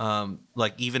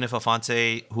 Like even if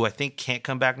Afonso, who I think can't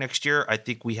come back next year, I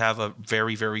think we have a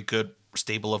very, very good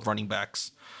stable of running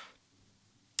backs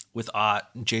with Ott,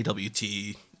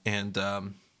 JWT, and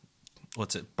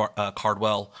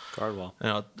Cardwell.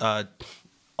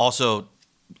 Also,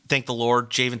 thank the Lord,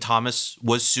 Javen Thomas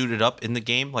was suited up in the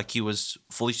game. Like he was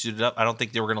fully suited up. I don't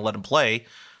think they were going to let him play,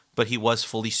 but he was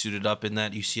fully suited up in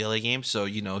that UCLA game. So,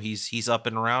 he's up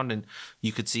and around, and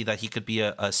you could see that he could be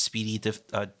a speedy,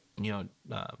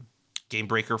 game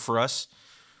breaker for us.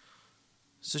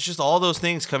 So it's just all those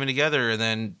things coming together. And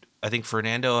then I think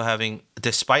Fernando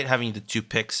despite having the 2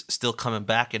 picks, still coming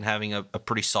back and having a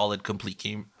pretty solid, complete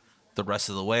game the rest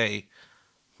of the way,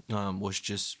 was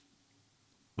just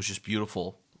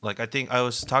beautiful. Like, I think I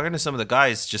was talking to some of the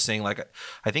guys just saying, like,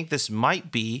 I think this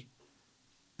might be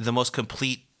the most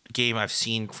complete game I've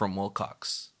seen from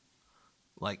Wilcox.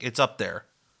 Like, it's up there.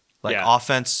 Like, Yeah.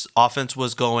 offense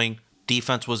was going,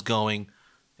 defense was going,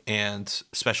 and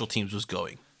special teams was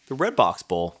going. The Red Box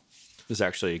Bowl is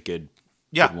actually a good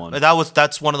one.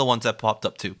 That's one of the ones that popped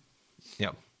up too.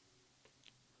 Yeah.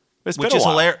 It's Which been a is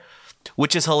while. hilarious.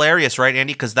 Which is hilarious, right,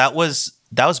 Andy? Because that was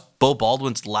Bo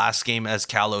Baldwin's last game as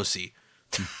Cal OC.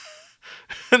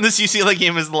 And this UCLA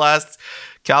game is the last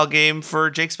Cal game for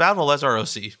Jake Spadwell as our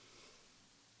OC.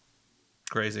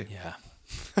 Crazy. Yeah.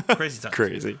 Crazy time.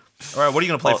 Crazy. All right, what are you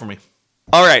going to play for me?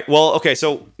 All right. Well, okay.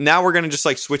 So now we're going to just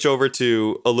like switch over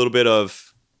to a little bit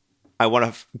of, I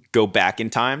want to go back in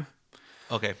time,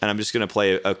 Okay. and I'm just going to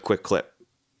play a quick clip.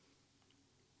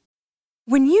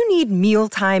 When you need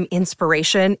mealtime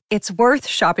inspiration, it's worth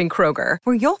shopping Kroger,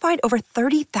 where you'll find over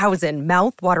 30,000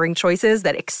 mouth-watering choices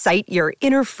that excite your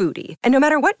inner foodie. And no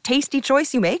matter what tasty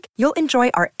choice you make, you'll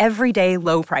enjoy our everyday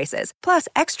low prices, plus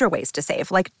extra ways to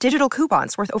save, like digital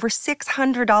coupons worth over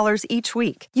 $600 each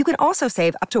week. You can also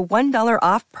save up to $1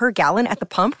 off per gallon at the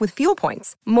pump with fuel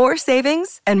points. More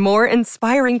savings and more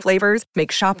inspiring flavors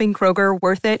make shopping Kroger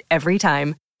worth it every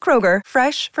time. Kroger,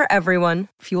 fresh for everyone.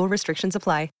 Fuel restrictions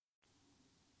apply.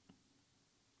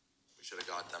 Should have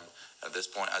got them at this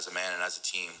point as a man and as a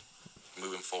team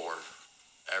moving forward.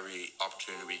 Every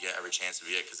opportunity we get, every chance that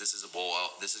we get, because this is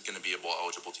going to be a bowl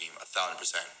eligible team,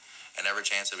 1,000%. And every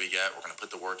chance that we get, we're going to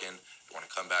put the work in. We're going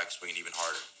to come back swinging even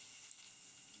harder.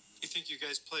 You think you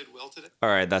guys played well today? All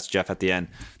right, that's Jeff at the end.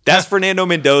 That's Fernando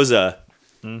Mendoza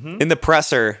in the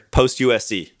presser post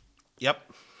USC. Yep.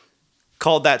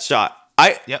 Called that shot.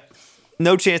 Yep.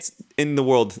 No chance in the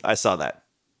world I saw that.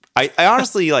 I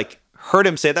honestly heard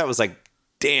him say that, was like,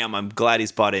 damn, I'm glad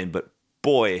he's bought in, but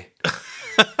boy,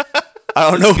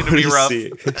 I don't know what to rough.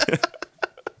 see.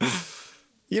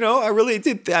 I really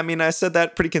did. I mean, I said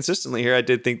that pretty consistently here. I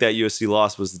did think that USC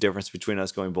loss was the difference between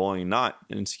us going bowling and not,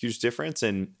 and it's a huge difference.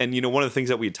 And one of the things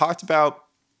that we had talked about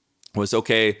was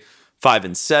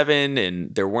 5-7,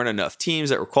 and there weren't enough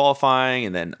teams that were qualifying,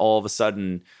 and then all of a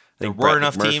sudden, there were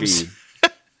enough teams.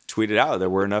 Tweeted out there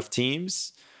were enough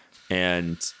teams.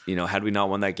 And, had we not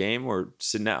won that game, we're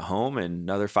sitting at home and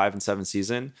another 5-7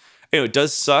 season. It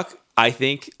does suck, I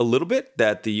think, a little bit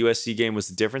that the USC game was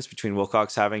the difference between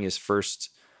Wilcox having his first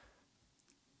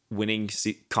winning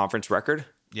conference record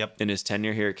in his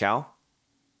tenure here at Cal.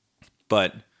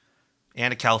 And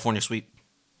a California sweep.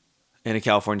 That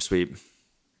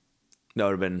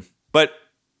would have been. But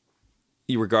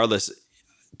regardless,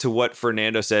 to what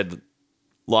Fernando said,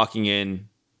 locking in,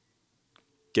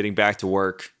 getting back to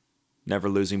work, never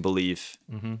losing belief.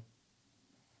 Mm-hmm.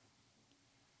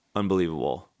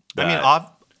 Unbelievable. I mean,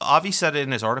 Avi said it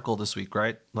in his article this week,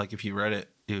 right? Like, if you read it,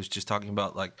 he was just talking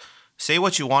about, say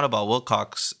what you want about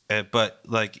Wilcox, but,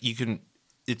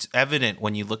 it's evident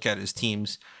when you look at his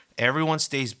teams, everyone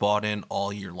stays bought in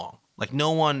all year long.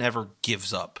 No one ever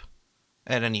gives up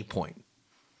at any point.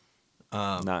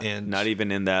 Not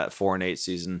even in that 4-8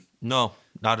 season. No,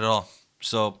 not at all.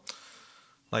 So,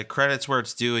 credits where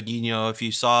it's due. And, if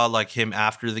you saw, him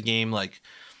after the game, I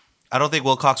don't think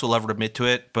Wilcox will ever admit to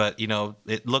it, but,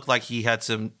 it looked like he had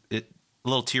a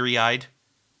little teary-eyed.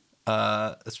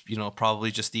 It's,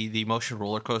 probably just the emotional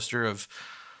roller coaster of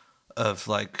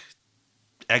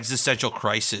existential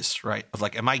crisis, right? Of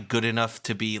am I good enough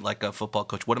to be a football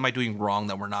coach? What am I doing wrong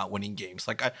that we're not winning games?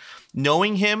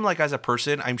 Knowing him as a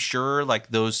person, I'm sure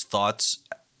those thoughts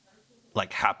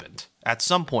happened at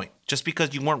some point just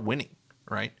because you weren't winning,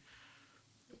 right?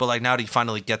 But now to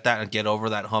finally get that and get over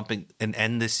that hump and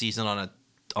end this season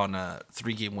on a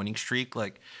 3-game winning streak,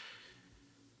 what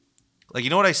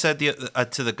I said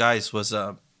to the guys was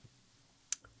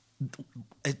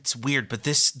it's weird, but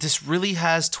this really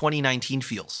has 2019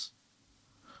 feels.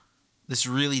 This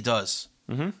really does.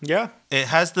 Mm-hmm. Yeah, it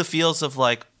has the feels of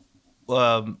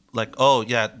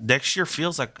next year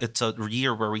feels like it's a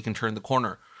year where we can turn the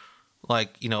corner.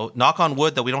 Knock on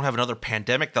wood that we don't have another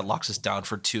pandemic that locks us down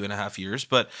for 2.5 years.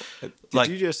 But did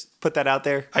you just put that out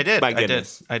there? I did. My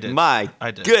goodness. I did. My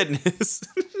goodness.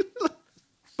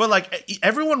 But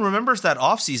everyone remembers that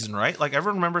off season, right?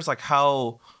 Everyone remembers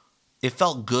how it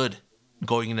felt good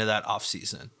going into that off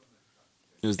season.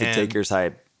 It was the Takers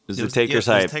hype. It was the Takers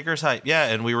hype. Yeah,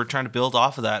 and we were trying to build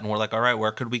off of that, and we're all right,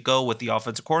 where could we go with the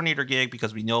offensive coordinator gig,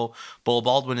 because we know Bull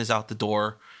Baldwin is out the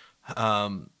door.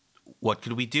 What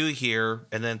could we do here?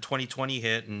 And then 2020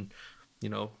 hit, and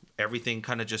everything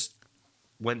kind of just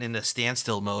went into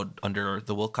standstill mode under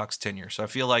the Wilcox tenure. So I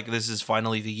feel like this is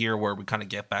finally the year where we kind of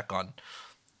get back on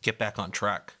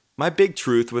track. My big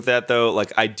truth with that, though,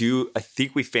 I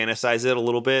think we fantasize it a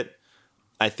little bit.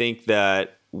 I think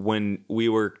that I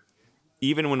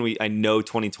know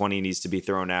 2020 needs to be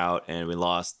thrown out, and we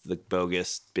lost the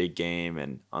bogus big game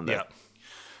and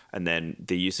then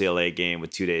the UCLA game with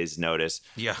 2 days notice.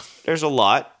 Yeah. There's a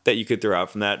lot that you could throw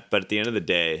out from that, but at the end of the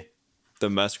day, the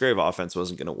Musgrave offense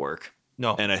wasn't going to work.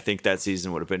 No. And I think that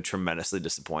season would have been tremendously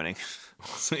disappointing.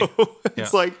 It's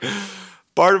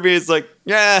part of me is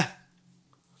I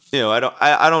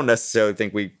don't necessarily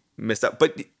think we missed out.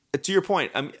 But to your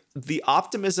point, the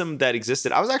optimism that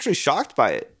existed, I was actually shocked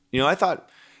by it. I thought,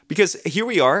 because here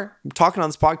we are talking on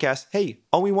this podcast. Hey,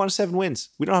 all we want is 7 wins.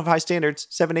 We don't have high standards.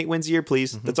 7-8 wins a year,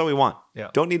 please. Mm-hmm. That's all we want. Yeah.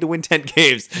 Don't need to win 10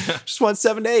 games. Just want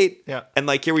 7-8. Yeah. And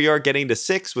here we are getting to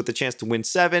 6 with the chance to win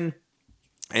 7.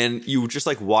 And you just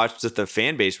like watched the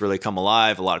fan base really come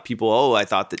alive. A lot of people, oh, I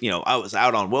thought that, I was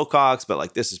out on Wilcox, but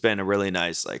like this has been a really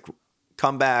nice like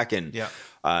comeback. And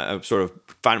I'm sort of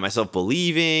finding myself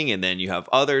believing. And then you have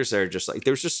others that are just like,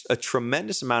 there's just a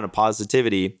tremendous amount of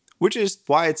positivity, which is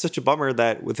why it's such a bummer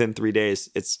that within 3 days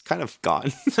it's kind of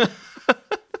gone.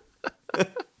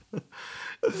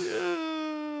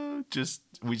 I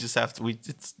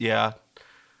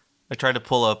tried to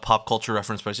pull a pop culture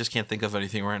reference, but I just can't think of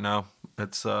anything right now.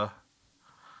 It's a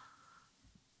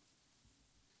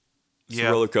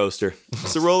roller coaster.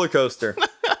 It's a roller coaster.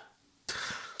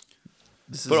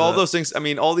 But all those things, I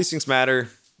mean, all these things matter.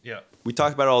 Yeah. We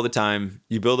talk about it all the time.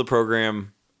 You build a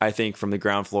program, I think, from the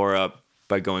ground floor up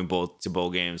by going to bowl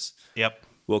games. Yep.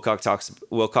 Wilcox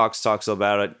talks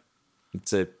about it.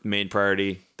 It's a main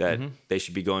priority that they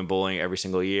should be going bowling every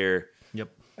single year. Yep.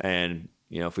 And,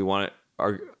 if we want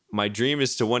it, my dream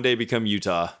is to one day become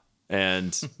Utah.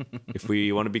 And if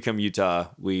we want to become Utah,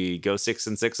 we go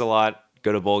 6-6 a lot,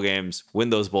 go to bowl games, win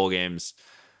those bowl games,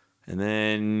 and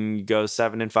then go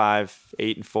 7-5,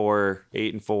 8-4,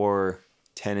 8-4,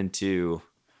 10-2,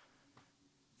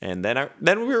 and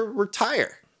then we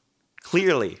retire.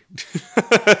 Clearly,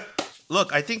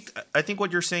 look, I think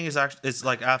what you're saying is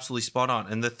like absolutely spot on.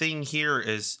 And the thing here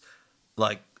is,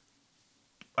 like,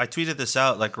 I tweeted this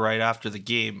out like right after the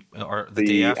game or the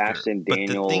day after. Ashton but the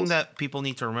Daniels thing that people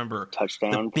need to remember,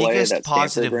 touchdown the play biggest that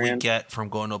positive Stanford we ran. get from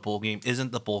going to a bowl game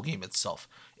isn't the bowl game itself.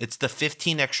 It's the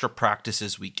 15 extra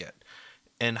practices we get.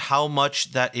 And how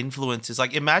much that influences.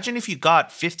 Like, imagine if you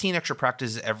got 15 extra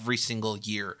practices every single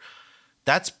year.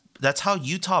 That's how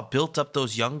Utah built up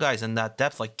those young guys and that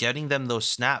depth, like getting them those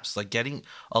snaps, like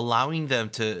allowing them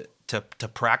to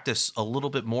practice a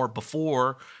little bit more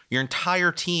before your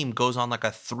entire team goes on like a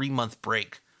 3-month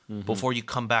break before you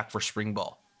come back for spring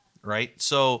ball, right?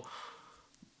 So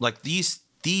like these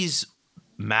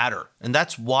matter. And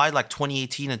that's why like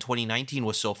 2018 and 2019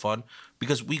 was so fun,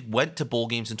 because we went to bowl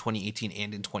games in 2018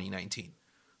 and in 2019.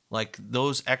 Like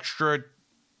those extra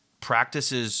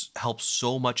practices help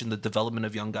so much in the development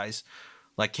of young guys,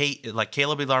 like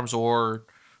Caleb Alarms-Orr,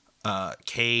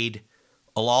 Cade,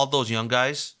 a lot of those young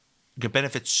guys could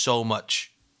benefit so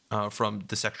much from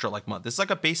this extra like month. It's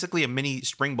like basically a mini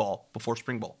spring ball before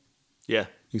spring ball. Yeah,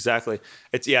 exactly.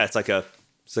 It's like a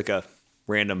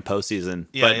random postseason.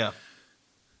 Yeah.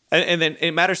 And then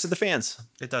it matters to the fans.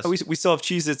 It does. We still have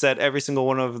Cheez-Its at every single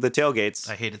one of the tailgates.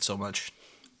 I hate it so much.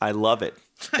 I love it.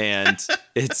 And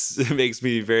it makes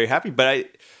me very happy. But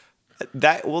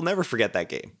we'll never forget that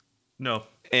game. No.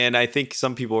 And I think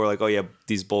some people are like, oh yeah,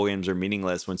 these bowl games are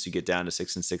meaningless once you get down to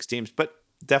 6-6 teams. But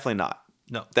definitely not.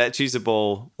 No. That Cheez-It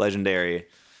Bowl, legendary.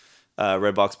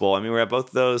 Red Box Bowl. I mean, we're at both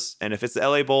of those. And if it's the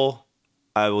LA Bowl,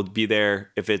 I will be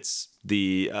there. If it's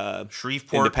the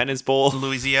Shreveport, Independence Bowl,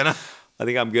 Louisiana, I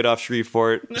think I'm good off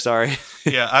Shreveport. Sorry.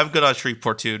 Yeah, I'm good on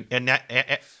Shreveport too. And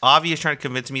Avi is trying to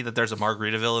convince me that there's a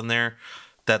Margaritaville in there.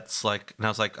 That's like, and I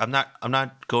was like, I'm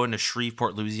not going to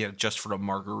Shreveport, Louisiana just for a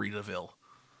Margaritaville.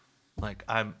 Like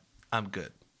I'm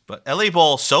good. But LA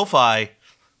Bowl, SoFi,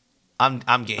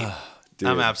 I'm game.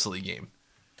 I'm absolutely game.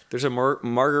 There's a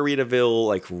Margaritaville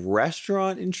like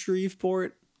restaurant in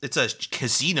Shreveport. It's a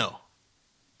casino.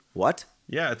 What?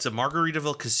 Yeah, it's a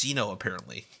Margaritaville casino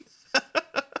apparently.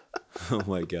 Oh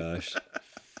my gosh.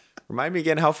 Remind me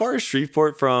again, how far is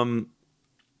Shreveport from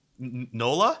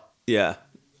NOLA? Yeah.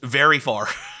 Very far.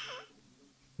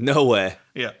 No way.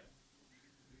 Yeah.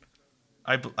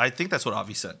 I think that's what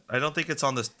Avi said. I don't think it's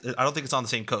on the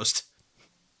same coast.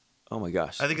 Oh my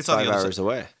gosh. I think it's 5 on the other hours side.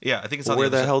 away. Yeah, I think it's Well, on the where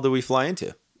other the side. hell do we fly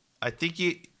into? I think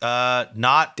you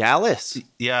not Dallas.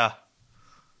 Yeah.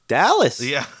 Dallas.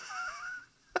 Yeah.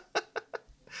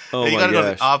 Oh You my gotta go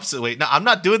gosh. the opposite way. No, I'm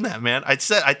not doing that, man. I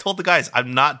told the guys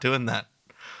I'm not doing that.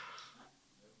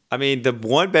 I mean, the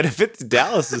one benefit to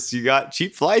Dallas is you got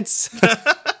cheap flights.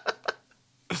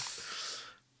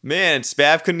 Man,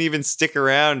 Spav couldn't even stick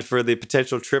around for the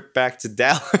potential trip back to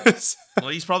Dallas. Well,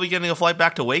 he's probably getting a flight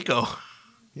back to Waco.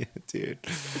 Yeah, dude.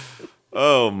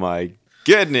 Oh my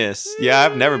goodness. Yeah,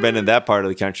 I've never been in that part of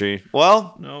the country.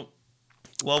 Well, No.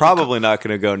 Well, probably not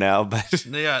going to go now, but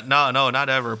Yeah, no, not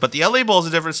ever. But the LA Bowl is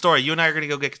a different story. You and I are gonna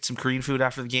go get some Korean food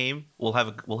after the game. We'll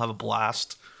have a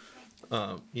blast.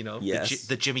 Yes.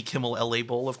 The Jimmy Kimmel LA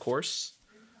Bowl, of course.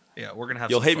 Yeah, we're gonna have.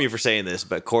 you'll some hate fun. me for saying this,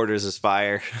 but Quarters is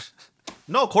fire.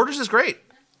 No, Quarters is great.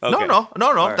 Okay. No.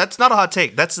 right. That's not a hot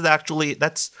take.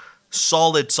 That's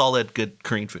solid good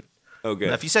Korean food. Okay.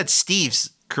 Now, if you said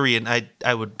Steve's Korean,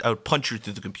 I would punch you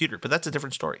through the computer. But that's a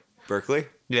different story. Berkeley?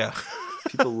 Yeah.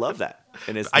 People love that.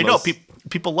 And it's I know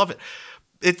people love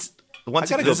it.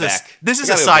 once I gotta again, go back. this is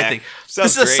I a gotta go side back. thing. Sounds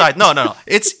This is a great. side. No.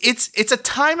 It's a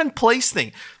time and place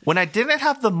thing. When I didn't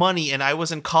have the money and I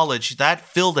was in college, that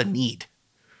filled a need.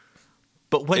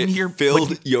 But when you're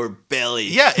filled your belly.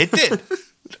 yeah, it did.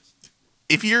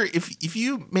 if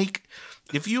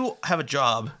you have a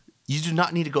job, you do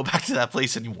not need to go back to that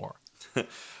place anymore.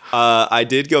 I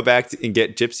did go back and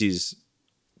get Gypsies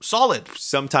Solid.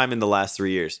 sometime in the last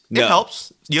 3 years. It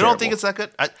helps. You don't think it's that good?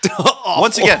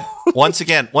 Once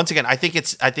again, I think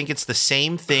it's the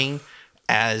same thing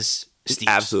as Steve's.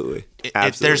 Absolutely.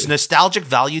 There's nostalgic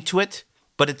value to it,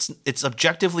 but it's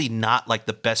objectively not like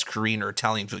the best Korean or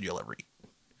Italian food you'll ever eat.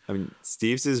 I mean,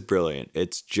 Steve's is brilliant.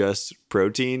 It's just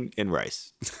protein and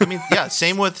rice. I mean, yeah,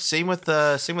 same with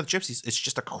Gypsies. It's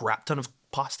just a crap ton of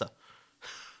pasta.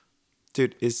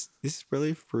 Dude, is this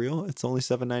really for real? It's only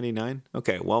 $7.99.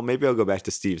 Okay, well maybe I'll go back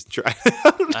to Steve's and try.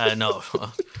 No,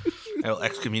 I'll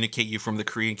excommunicate you from the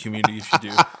Korean community if you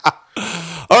do.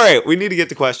 All right, we need to get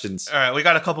to questions. All right, we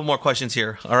got a couple more questions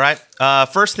here. All right,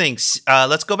 first thing,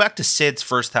 let's go back to Sid's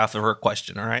first half of her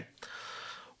question. All right,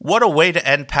 what a way to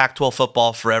end Pac-12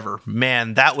 football forever,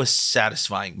 man. That was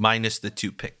satisfying, minus the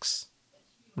 2 picks.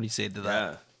 What do you say to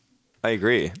that? Yeah, I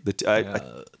agree.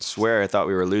 I swear I thought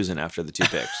we were losing after the 2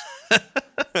 picks.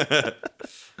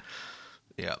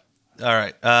 Yeah. All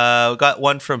right. We got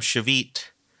one from Shavit.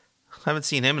 Haven't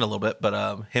seen him in a little bit,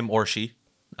 but him or she.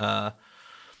 Do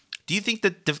you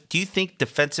think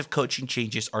defensive coaching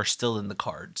changes are still in the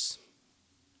cards?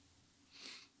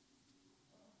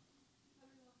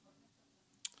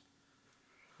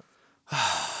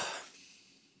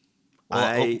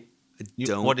 I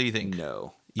don't. What do you think?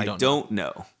 No, You I don't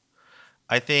know.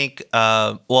 I think.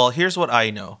 Well, here's what I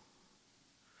know.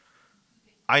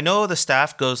 I know the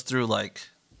staff goes through like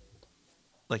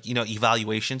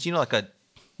evaluations.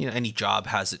 Any job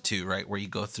has it too, right? Where you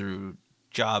go through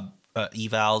job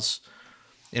evals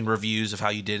and reviews of how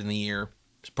you did in the year,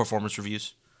 performance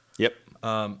reviews. Yep.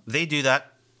 They do that.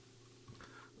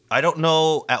 I don't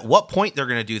know at what point they're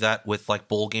going to do that with like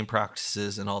bowl game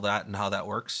practices and all that and how that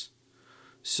works.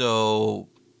 So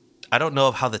I don't know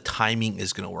of how the timing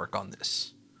is going to work on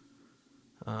this.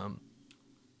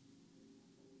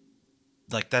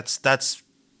 Like that's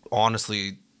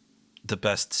honestly the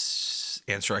best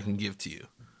answer I can give to you.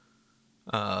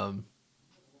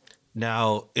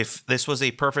 Now, if this was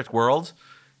a perfect world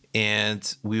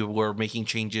and we were making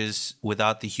changes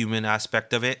without the human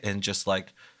aspect of it and just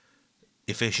like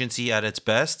efficiency at its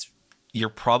best, you're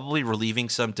probably relieving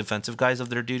some defensive guys of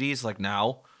their duties like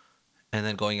now and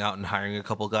then going out and hiring a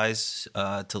couple guys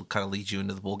to kind of lead you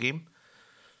into the bowl game.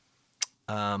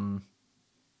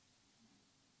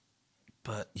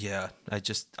 But yeah, I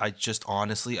just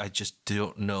honestly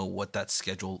don't know what that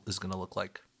schedule is going to look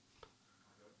like.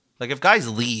 Like if guys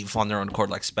leave on their own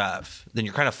accord like Spav, then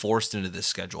you're kind of forced into this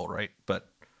schedule, right? But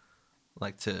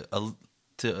like to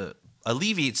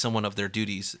alleviate someone of their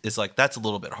duties is like, that's a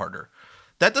little bit harder.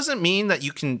 That doesn't mean that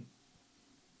you can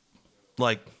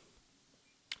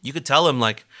you could tell him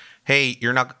like, hey,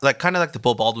 you're not like kind of like the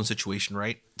Bo Baldwin situation,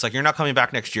 right? It's like, you're not coming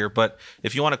back next year, but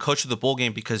if you want to coach the bowl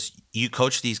game because you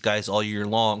coach these guys all year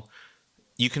long,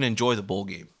 you can enjoy the bowl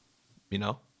game, you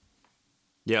know?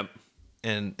 Yep.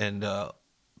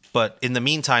 But in the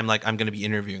meantime, like I'm going to be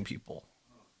interviewing people.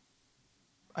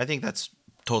 I think that's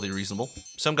totally reasonable.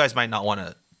 Some guys might not want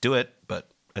to do it, but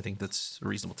I think that's a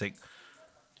reasonable take.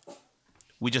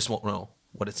 We just won't know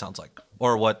what it sounds like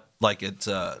or what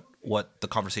the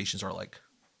conversations are like.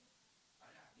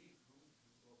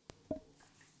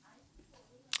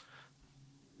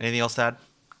 Anything else to add?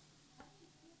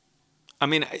 I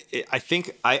mean, I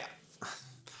think that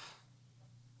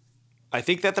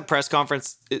the press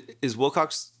conference is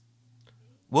Wilcox.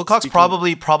 Wilcox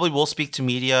probably will speak to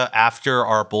media after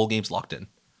our bowl game's locked in,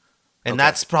 and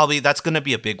that's going to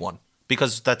be a big one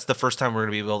because that's the first time we're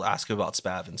going to be able to ask him about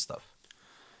Spav and stuff.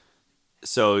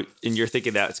 So, and you're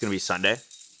thinking that it's going to be Sunday?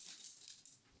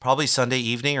 Probably Sunday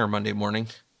evening or Monday morning.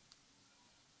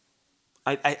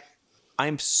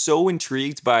 I'm so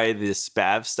intrigued by the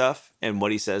Spav stuff and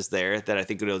what he says there that I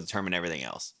think it'll determine everything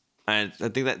else. And I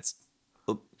think that's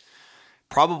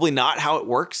probably not how it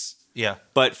works. Yeah.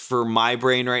 But for my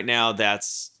brain right now,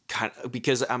 that's kind of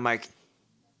because I'm like,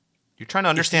 you're trying to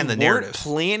understand the if you weren't narrative.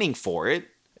 planning for it.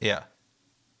 Yeah.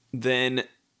 Then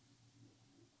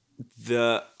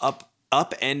the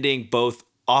upending both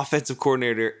offensive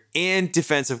coordinator and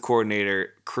defensive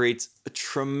coordinator creates a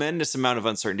tremendous amount of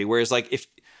uncertainty. Whereas like if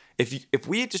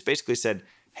we had just basically said,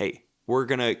 hey, we're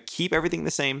going to keep everything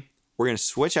the same. We're going to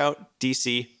switch out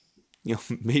DC. You know,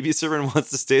 maybe Servant wants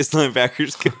to stay as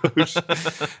linebackers coach.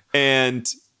 And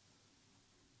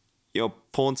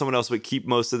pulling someone else but keep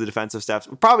most of the defensive staff.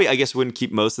 Probably, I guess, wouldn't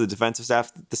keep most of the defensive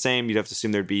staff the same. You'd have to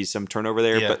assume there'd be some turnover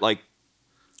there. Yeah. But like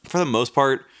for the most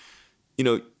part,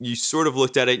 you sort of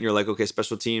looked at it and you're like, okay,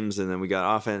 special teams, and then we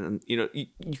got offense, and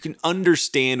you can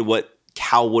understand what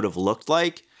Cal would have looked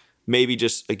like. Maybe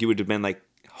just like you would have been like,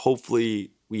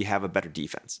 hopefully we have a better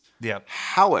defense. Yeah.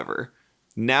 However,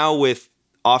 now with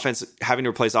offense having to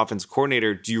replace offensive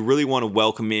coordinator, do you really want to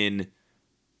welcome in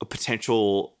a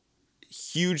potential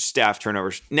huge staff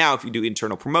turnover? Now, if you do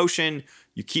internal promotion,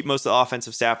 you keep most of the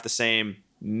offensive staff the same.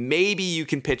 Maybe you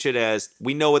can pitch it as,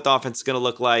 we know what the offense is going to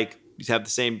look like. You have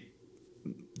the same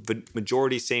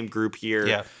majority, same group here.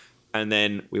 Yeah. And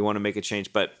then we want to make a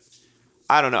change. But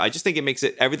I don't know. I just think it makes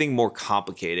everything more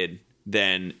complicated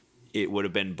than it would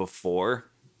have been before.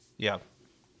 Yeah.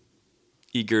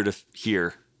 Eager to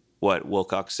hear what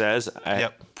Wilcox says. I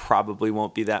probably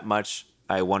won't be that much.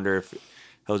 I wonder if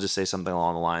he'll just say something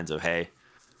along the lines of, hey,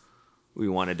 we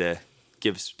wanted to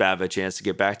give Spav a chance to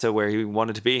get back to where he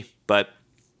wanted to be. But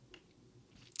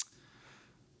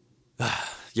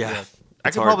yeah.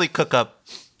 I could probably cook up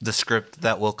the script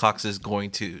that Wilcox is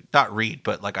going to not read,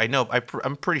 but like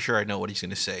I'm pretty sure I know what he's going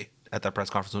to say at that press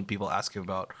conference when people ask him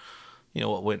about,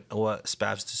 what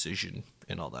Spav's decision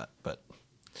and all that. But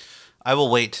I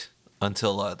will wait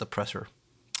until the presser.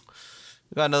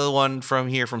 We got another one from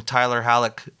Tyler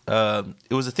Halleck.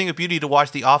 It was a thing of beauty to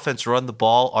watch the offense run the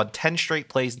ball on 10 straight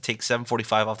plays and take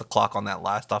 7:45 off the clock on that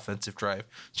last offensive drive.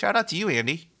 Shout out to you,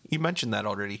 Andy. You mentioned that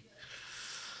already.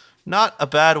 Not a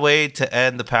bad way to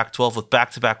end the Pac-12 with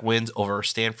back-to-back wins over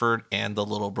Stanford and the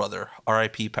little brother.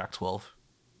 RIP Pac-12.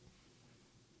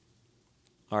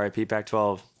 RIP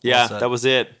Pac-12. Yeah, that was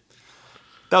it.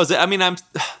 I mean, I'm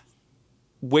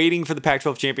waiting for the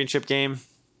Pac-12 championship game.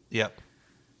 Yep.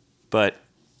 But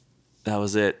that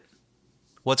was it.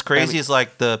 What's crazy is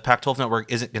like the Pac-12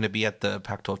 network isn't going to be at the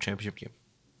Pac-12 championship game.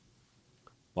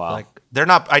 Wow. Like they're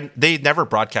not. They never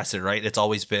broadcasted, right? It's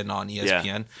always been on ESPN.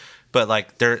 Yeah. But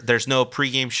like there's no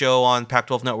pregame show on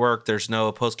Pac-12 network. There's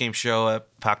no postgame show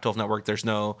at Pac-12 network. There's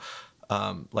no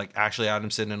like Ashley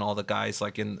Adamson and all the guys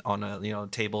like on a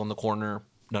table in the corner.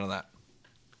 None of that.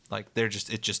 Like it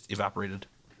just evaporated.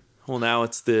 Well, now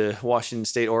it's the Washington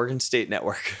State, Oregon State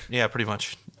network. Yeah, pretty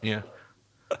much. Yeah.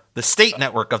 The state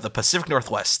network of the Pacific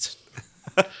Northwest.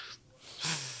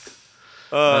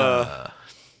 All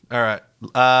right. We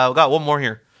got one more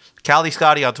here. Callie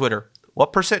Scotty on Twitter.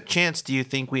 What % chance do you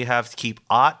think we have to keep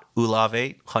Ott,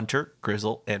 Ulave, Hunter,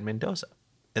 Grizzle, and Mendoza?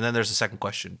 And then there's a second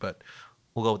question, but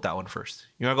we'll go with that one first.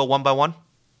 You want to go one by one?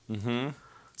 Mm-hmm.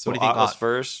 So what do you think? Ott was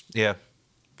first? Yeah.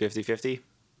 50-50?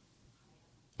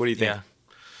 What do you think? Yeah.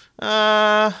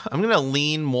 I'm gonna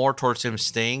lean more towards him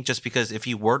staying, just because if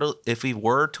he were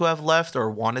to have left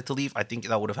or wanted to leave, I think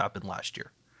that would have happened last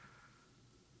year.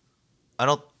 I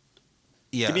don't.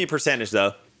 Yeah. Give me a percentage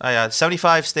though.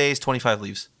 75 stays, 25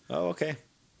 leaves. Oh, okay.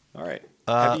 All right.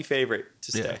 Heavy favorite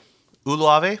to stay. Yeah.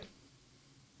 Ulave?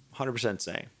 100%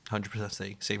 staying. 100%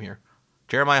 staying. Same here.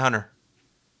 Jeremiah Hunter?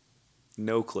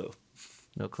 No clue.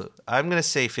 No clue. I'm going to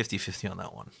say 50-50 on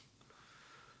that one.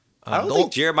 I don't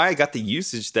think Jeremiah got the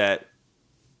usage that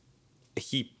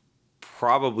he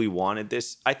probably wanted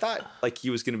this. I thought like he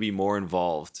was going to be more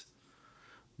involved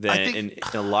than in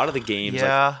a lot of the games.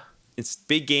 Yeah. Like, it's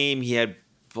big game. He had,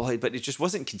 but it just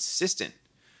wasn't consistent.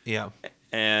 Yeah.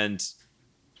 And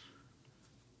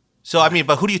so, I mean,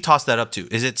 but who do you toss that up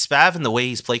to? Is it Spav and the way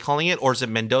he's play calling it, or is it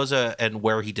Mendoza and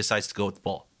where he decides to go with the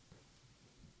ball?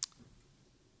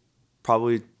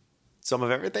 Probably some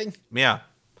of everything. Yeah.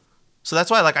 So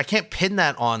that's why, like, I can't pin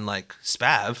that on like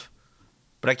Spav,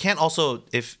 but I can't also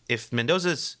if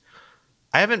Mendoza's.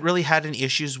 I haven't really had any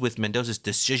issues with Mendoza's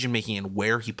decision making and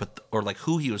where he put or like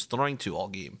who he was throwing to all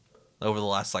game over the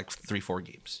last like 3-4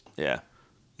 games. Yeah.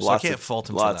 So I can't fault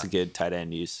him for that. Lots of good tight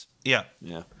end use. Yeah.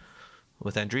 Yeah.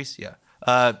 With Andres, yeah.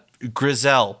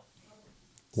 Grizel,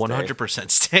 100%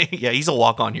 staying. Yeah, he's a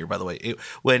walk-on here, by the way.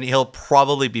 When he'll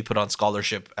probably be put on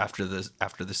scholarship after this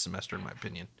semester, in my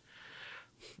opinion.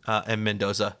 And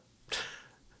Mendoza.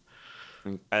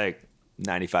 I think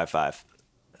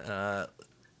 95.5.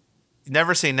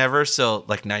 Never say never, so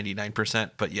like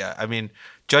 99%. But yeah, I mean,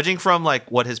 judging from like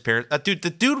what his parents... the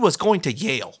dude was going to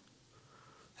Yale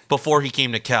before he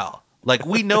came to Cal. Like,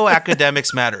 we know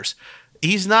academics matters.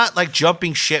 He's not like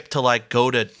jumping ship to like go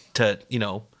to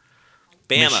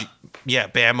Bama.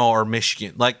 Bama or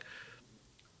Michigan. Like,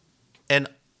 and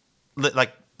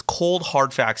like cold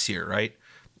hard facts here, right?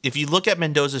 If you look at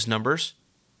Mendoza's numbers,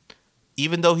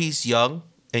 even though he's young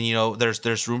and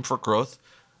there's room for growth,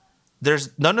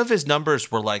 there's none of his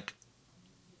numbers were like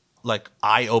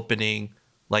eye opening.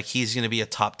 Like he's going to be a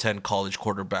top 10 college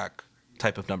quarterback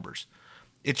type of numbers.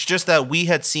 It's just that we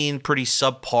had seen pretty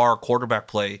subpar quarterback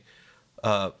play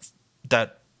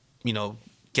that,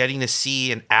 getting to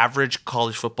see an average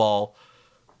college football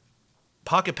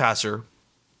pocket passer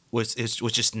was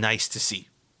just nice to see.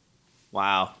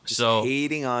 Wow. Just So-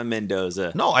 hating on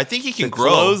Mendoza. No, I think he can To grow.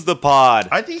 Close the pod.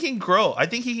 I think he can grow. I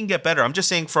think he can get better. I'm just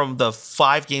saying from the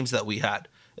 5 games that we had,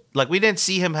 like we didn't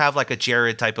see him have like a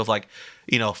Jared type of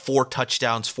 4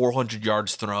 touchdowns, 400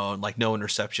 yards thrown, like no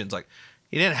interceptions. Like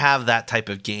he didn't have that type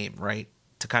of game, right?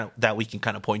 To kind of that we can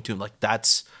kind of point to him like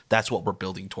that's what we're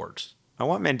building towards. I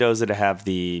want Mendoza to have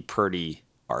the Purdy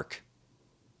arc.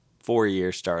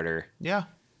 4-year starter. Yeah,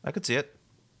 I could see it.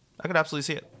 I could absolutely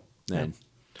see it. And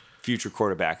future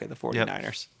quarterback of the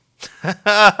 49ers.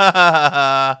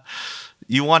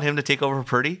 You want him to take over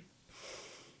Purdy?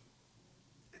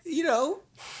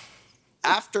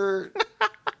 After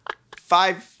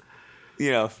 5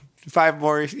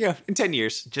 more, in 10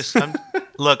 years. Just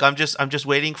look, I'm just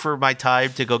waiting for my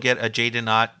time to go get a Jaden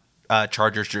Ott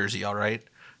Chargers jersey. All right,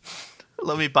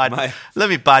 let me bide my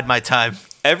time.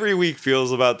 Every week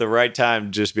feels about the right time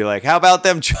to just be like, how about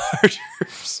them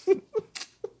Chargers?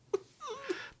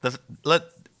 Just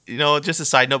a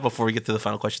side note before we get to the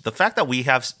final question: the fact that we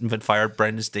haven't fired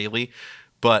Brendan Staley,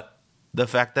 but the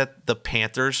fact that the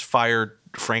Panthers fired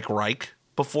Frank Reich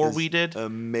before we did,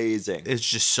 Amazing. is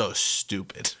just so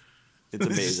stupid. It's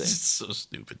amazing. It's so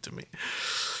stupid to me.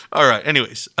 All right.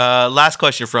 Anyways, last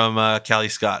question from Callie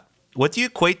Scott. What do you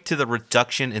equate to the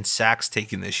reduction in sacks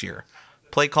taken this year?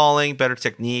 Play calling, better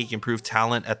technique, improved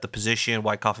talent at the position,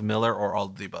 Wyckoff and Miller, or all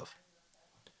of the above?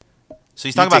 So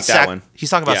he's talking about take that one. He's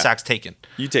talking about Yeah. sacks taken.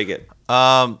 You take it.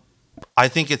 I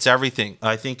think it's everything.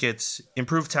 I think it's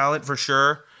improved talent for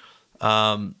sure.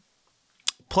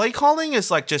 Play calling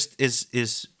is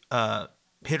is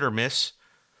hit or miss.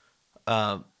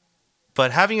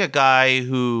 But having a guy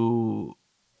who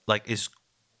is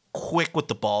quick with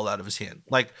the ball out of his hand,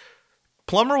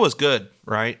 Plummer was good,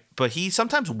 right? But he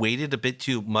sometimes waited a bit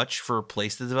too much for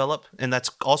plays to develop, and that's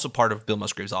also part of Bill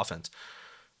Musgrave's offense.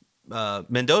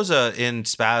 Mendoza in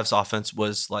Spav's offense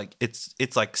was it's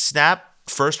snap,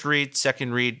 first read,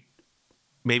 second read,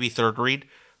 maybe third read,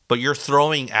 but you're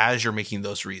throwing as you're making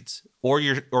those reads, or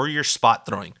you're spot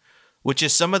throwing, which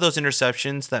is some of those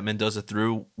interceptions that Mendoza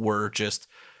threw were just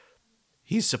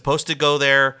he's supposed to go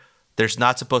there. There's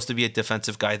not supposed to be a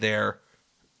defensive guy there,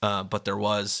 but there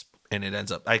was, and it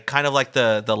ends up. I kind of like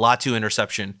the Latu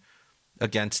interception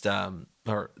against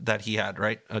or that he had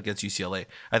right against UCLA.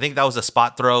 I think that was a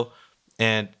spot throw,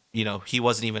 and he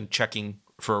wasn't even checking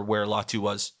for where Latu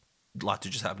was. Latu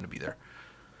just happened to be there.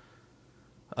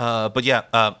 But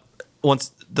yeah,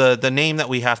 once the name that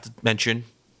we have to mention,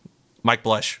 Mike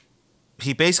Blush,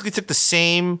 he basically took the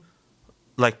same.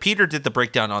 Peter did the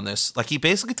breakdown on this. He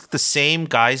basically took the same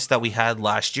guys that we had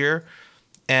last year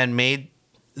and made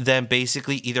them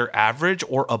basically either average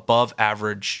or above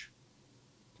average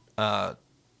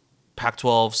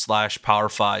Pac-12 / Power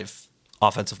 5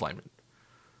 offensive linemen.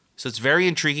 So it's very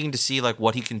intriguing to see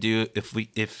what he can do if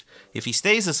he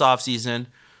stays this offseason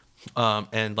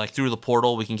and through the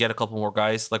portal we can get a couple more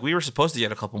guys. We were supposed to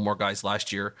get a couple more guys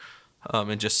last year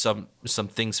and just some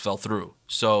things fell through.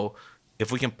 So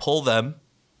if we can pull them,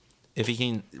 if he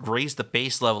can raise the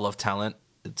base level of talent,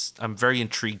 I'm very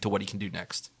intrigued to what he can do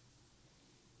next.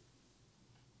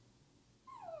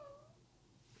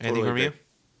 Anything Totally from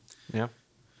you? Yeah.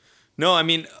 No, I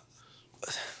mean,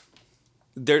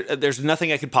 there's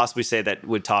nothing I could possibly say that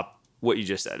would top what you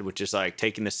just said, which is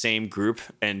taking the same group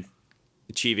and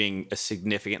achieving a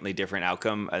significantly different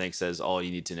outcome. I think says all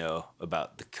you need to know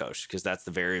about the coach, because that's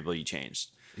the variable you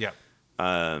changed. Yeah.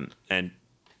 And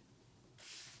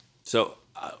so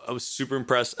I was super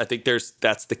impressed. I think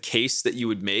that's the case that you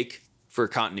would make for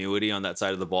continuity on that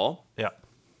side of the ball. Yeah.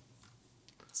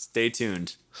 Stay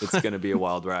tuned. It's going to be a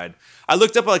wild ride. I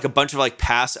looked up a bunch of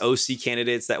past OC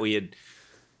candidates that we had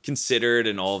considered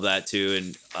and all of that too.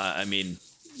 And I mean,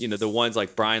 the ones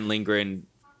like Brian Lindgren,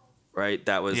 right?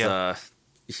 That was,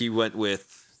 he went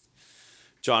with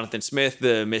Jonathan Smith,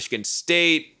 the Michigan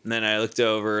State. And then I looked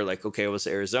over okay, what's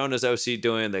Arizona's OC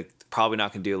doing? They're probably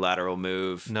not going to do a lateral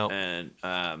move. No. And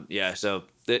so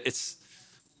it's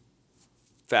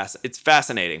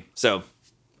fascinating. So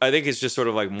I think it's just sort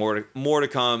of more to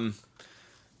come.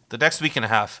 The next week and a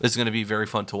half is going to be very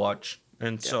fun to watch.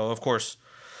 And so, of course,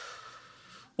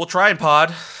 we'll try and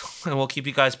pod, and we'll keep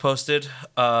you guys posted.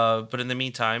 But in the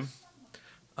meantime,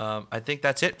 I think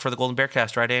that's it for the Golden Bear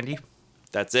Cast, right, Andy?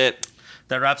 That's it.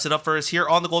 That wraps it up for us here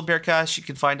on the Golden Bear Cast. You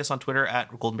can find us on Twitter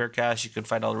at Golden Bear Cast. You can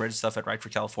find all the Reddit stuff at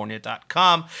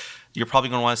rideforcalifornia.com. You're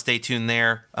probably going to want to stay tuned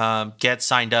there. Get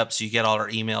signed up so you get all our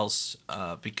emails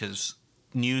because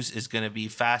news is going to be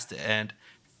fast and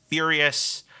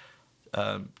furious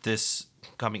this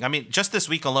coming. I mean, just this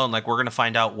week alone, like we're going to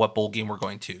find out what bowl game we're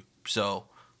going to. So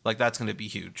like that's going to be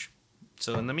huge.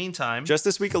 So in the meantime, just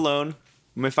this week alone,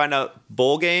 we may find out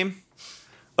bowl game,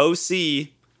 OC,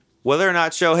 whether or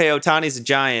not Shohei Ohtani's a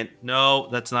Giant. No,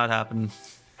 that's not happening.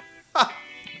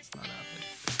 It's not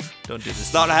happening. Don't do this.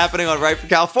 It's not happening on Right for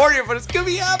California, but it's gonna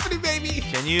be happening, baby.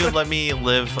 Can you let me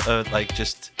live?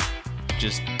 Just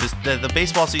the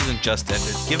baseball season just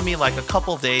ended. Give me like a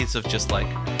couple days of just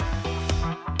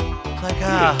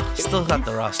still got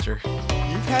the roster.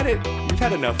 You've had it. You've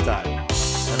had enough time.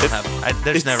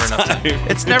 There's never enough time.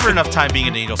 It's never enough time being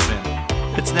an Angels fan.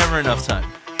 It's never enough time.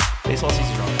 Baseball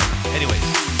season's wrong. Anyways,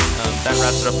 that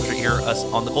wraps it up for here, us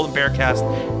on the Golden Bear Cast.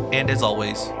 And as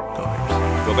always, go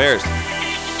Bears. Go Bears.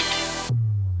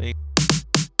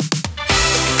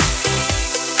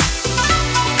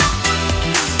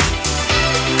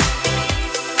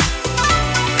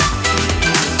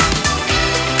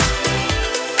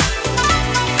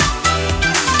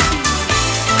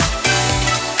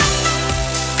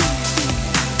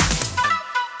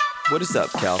 What is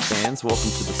up, Cal fans?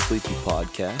 Welcome to the Sleepy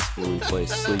Podcast, where we play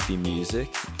sleepy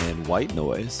music and white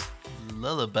noise.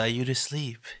 Lullaby you to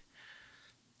sleep.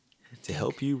 To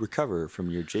help you recover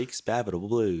from your Jake Spavital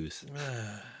blues.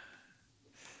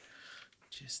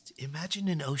 Just imagine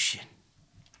an ocean,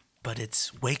 but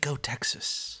it's Waco,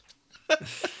 Texas.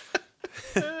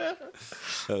 That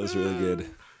was really good.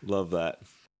 Love that.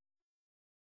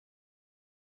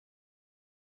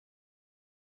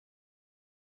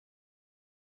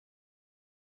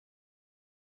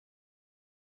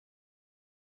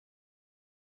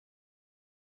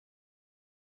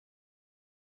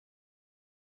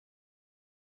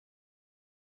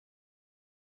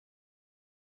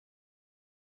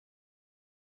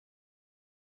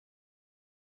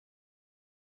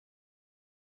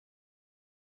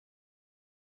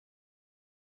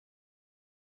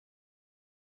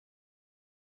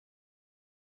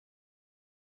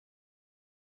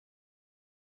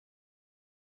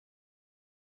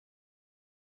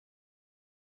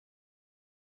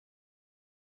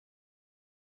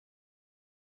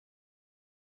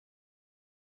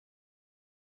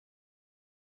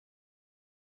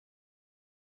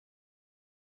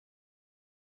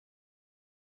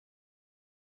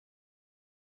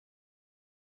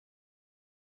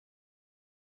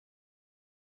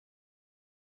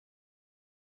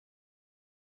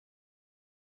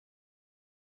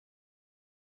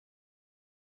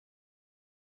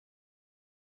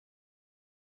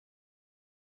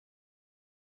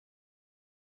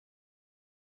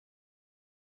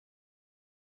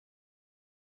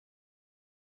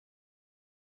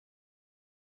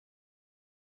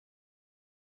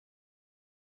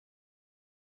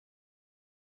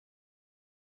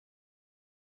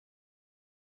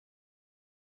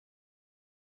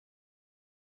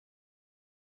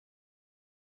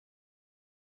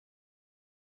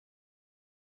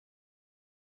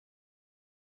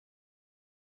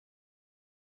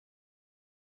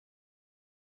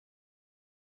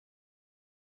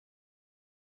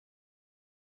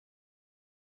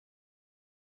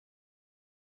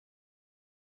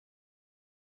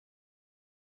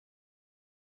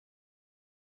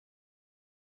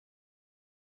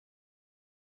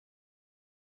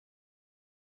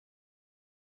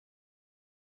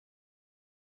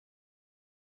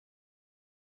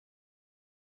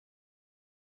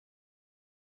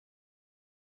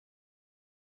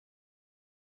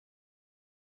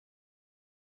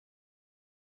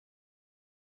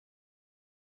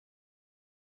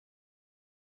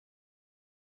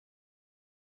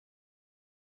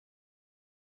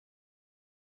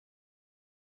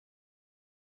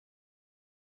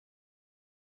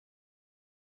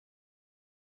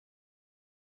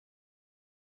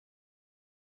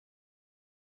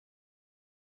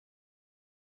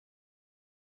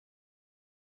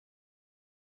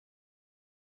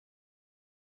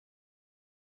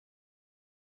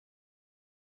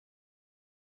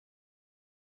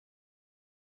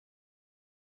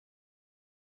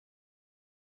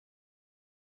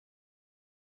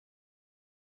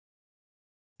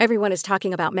 Everyone is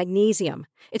talking about magnesium.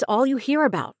 It's all you hear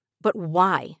about. But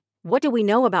why? What do we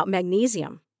know about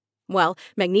magnesium? Well,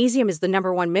 magnesium is the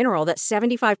number one mineral that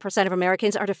 75% of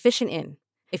Americans are deficient in.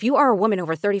 If you are a woman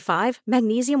over 35,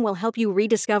 magnesium will help you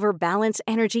rediscover balance,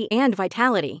 energy, and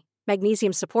vitality.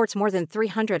 Magnesium supports more than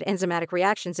 300 enzymatic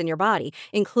reactions in your body,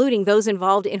 including those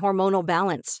involved in hormonal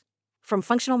balance. From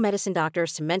functional medicine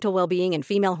doctors to mental well-being and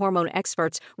female hormone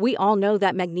experts, we all know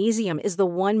that magnesium is the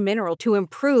one mineral to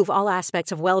improve all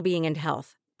aspects of well-being and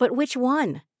health. But which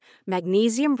one?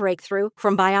 Magnesium Breakthrough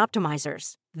from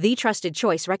Bioptimizers, the trusted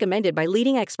choice recommended by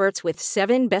leading experts with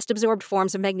 7 best-absorbed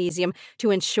forms of magnesium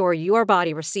to ensure your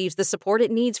body receives the support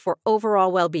it needs for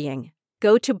overall well-being.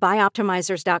 Go to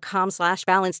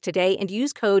bioptimizers.com/balance today and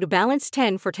use code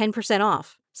BALANCE10 for 10%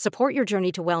 off. Support your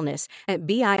journey to wellness at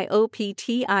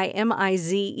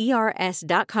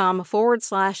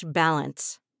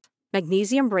bioptimizers.com/balance.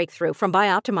 Magnesium Breakthrough from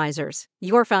Bioptimizers,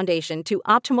 your foundation to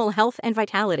optimal health and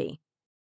vitality.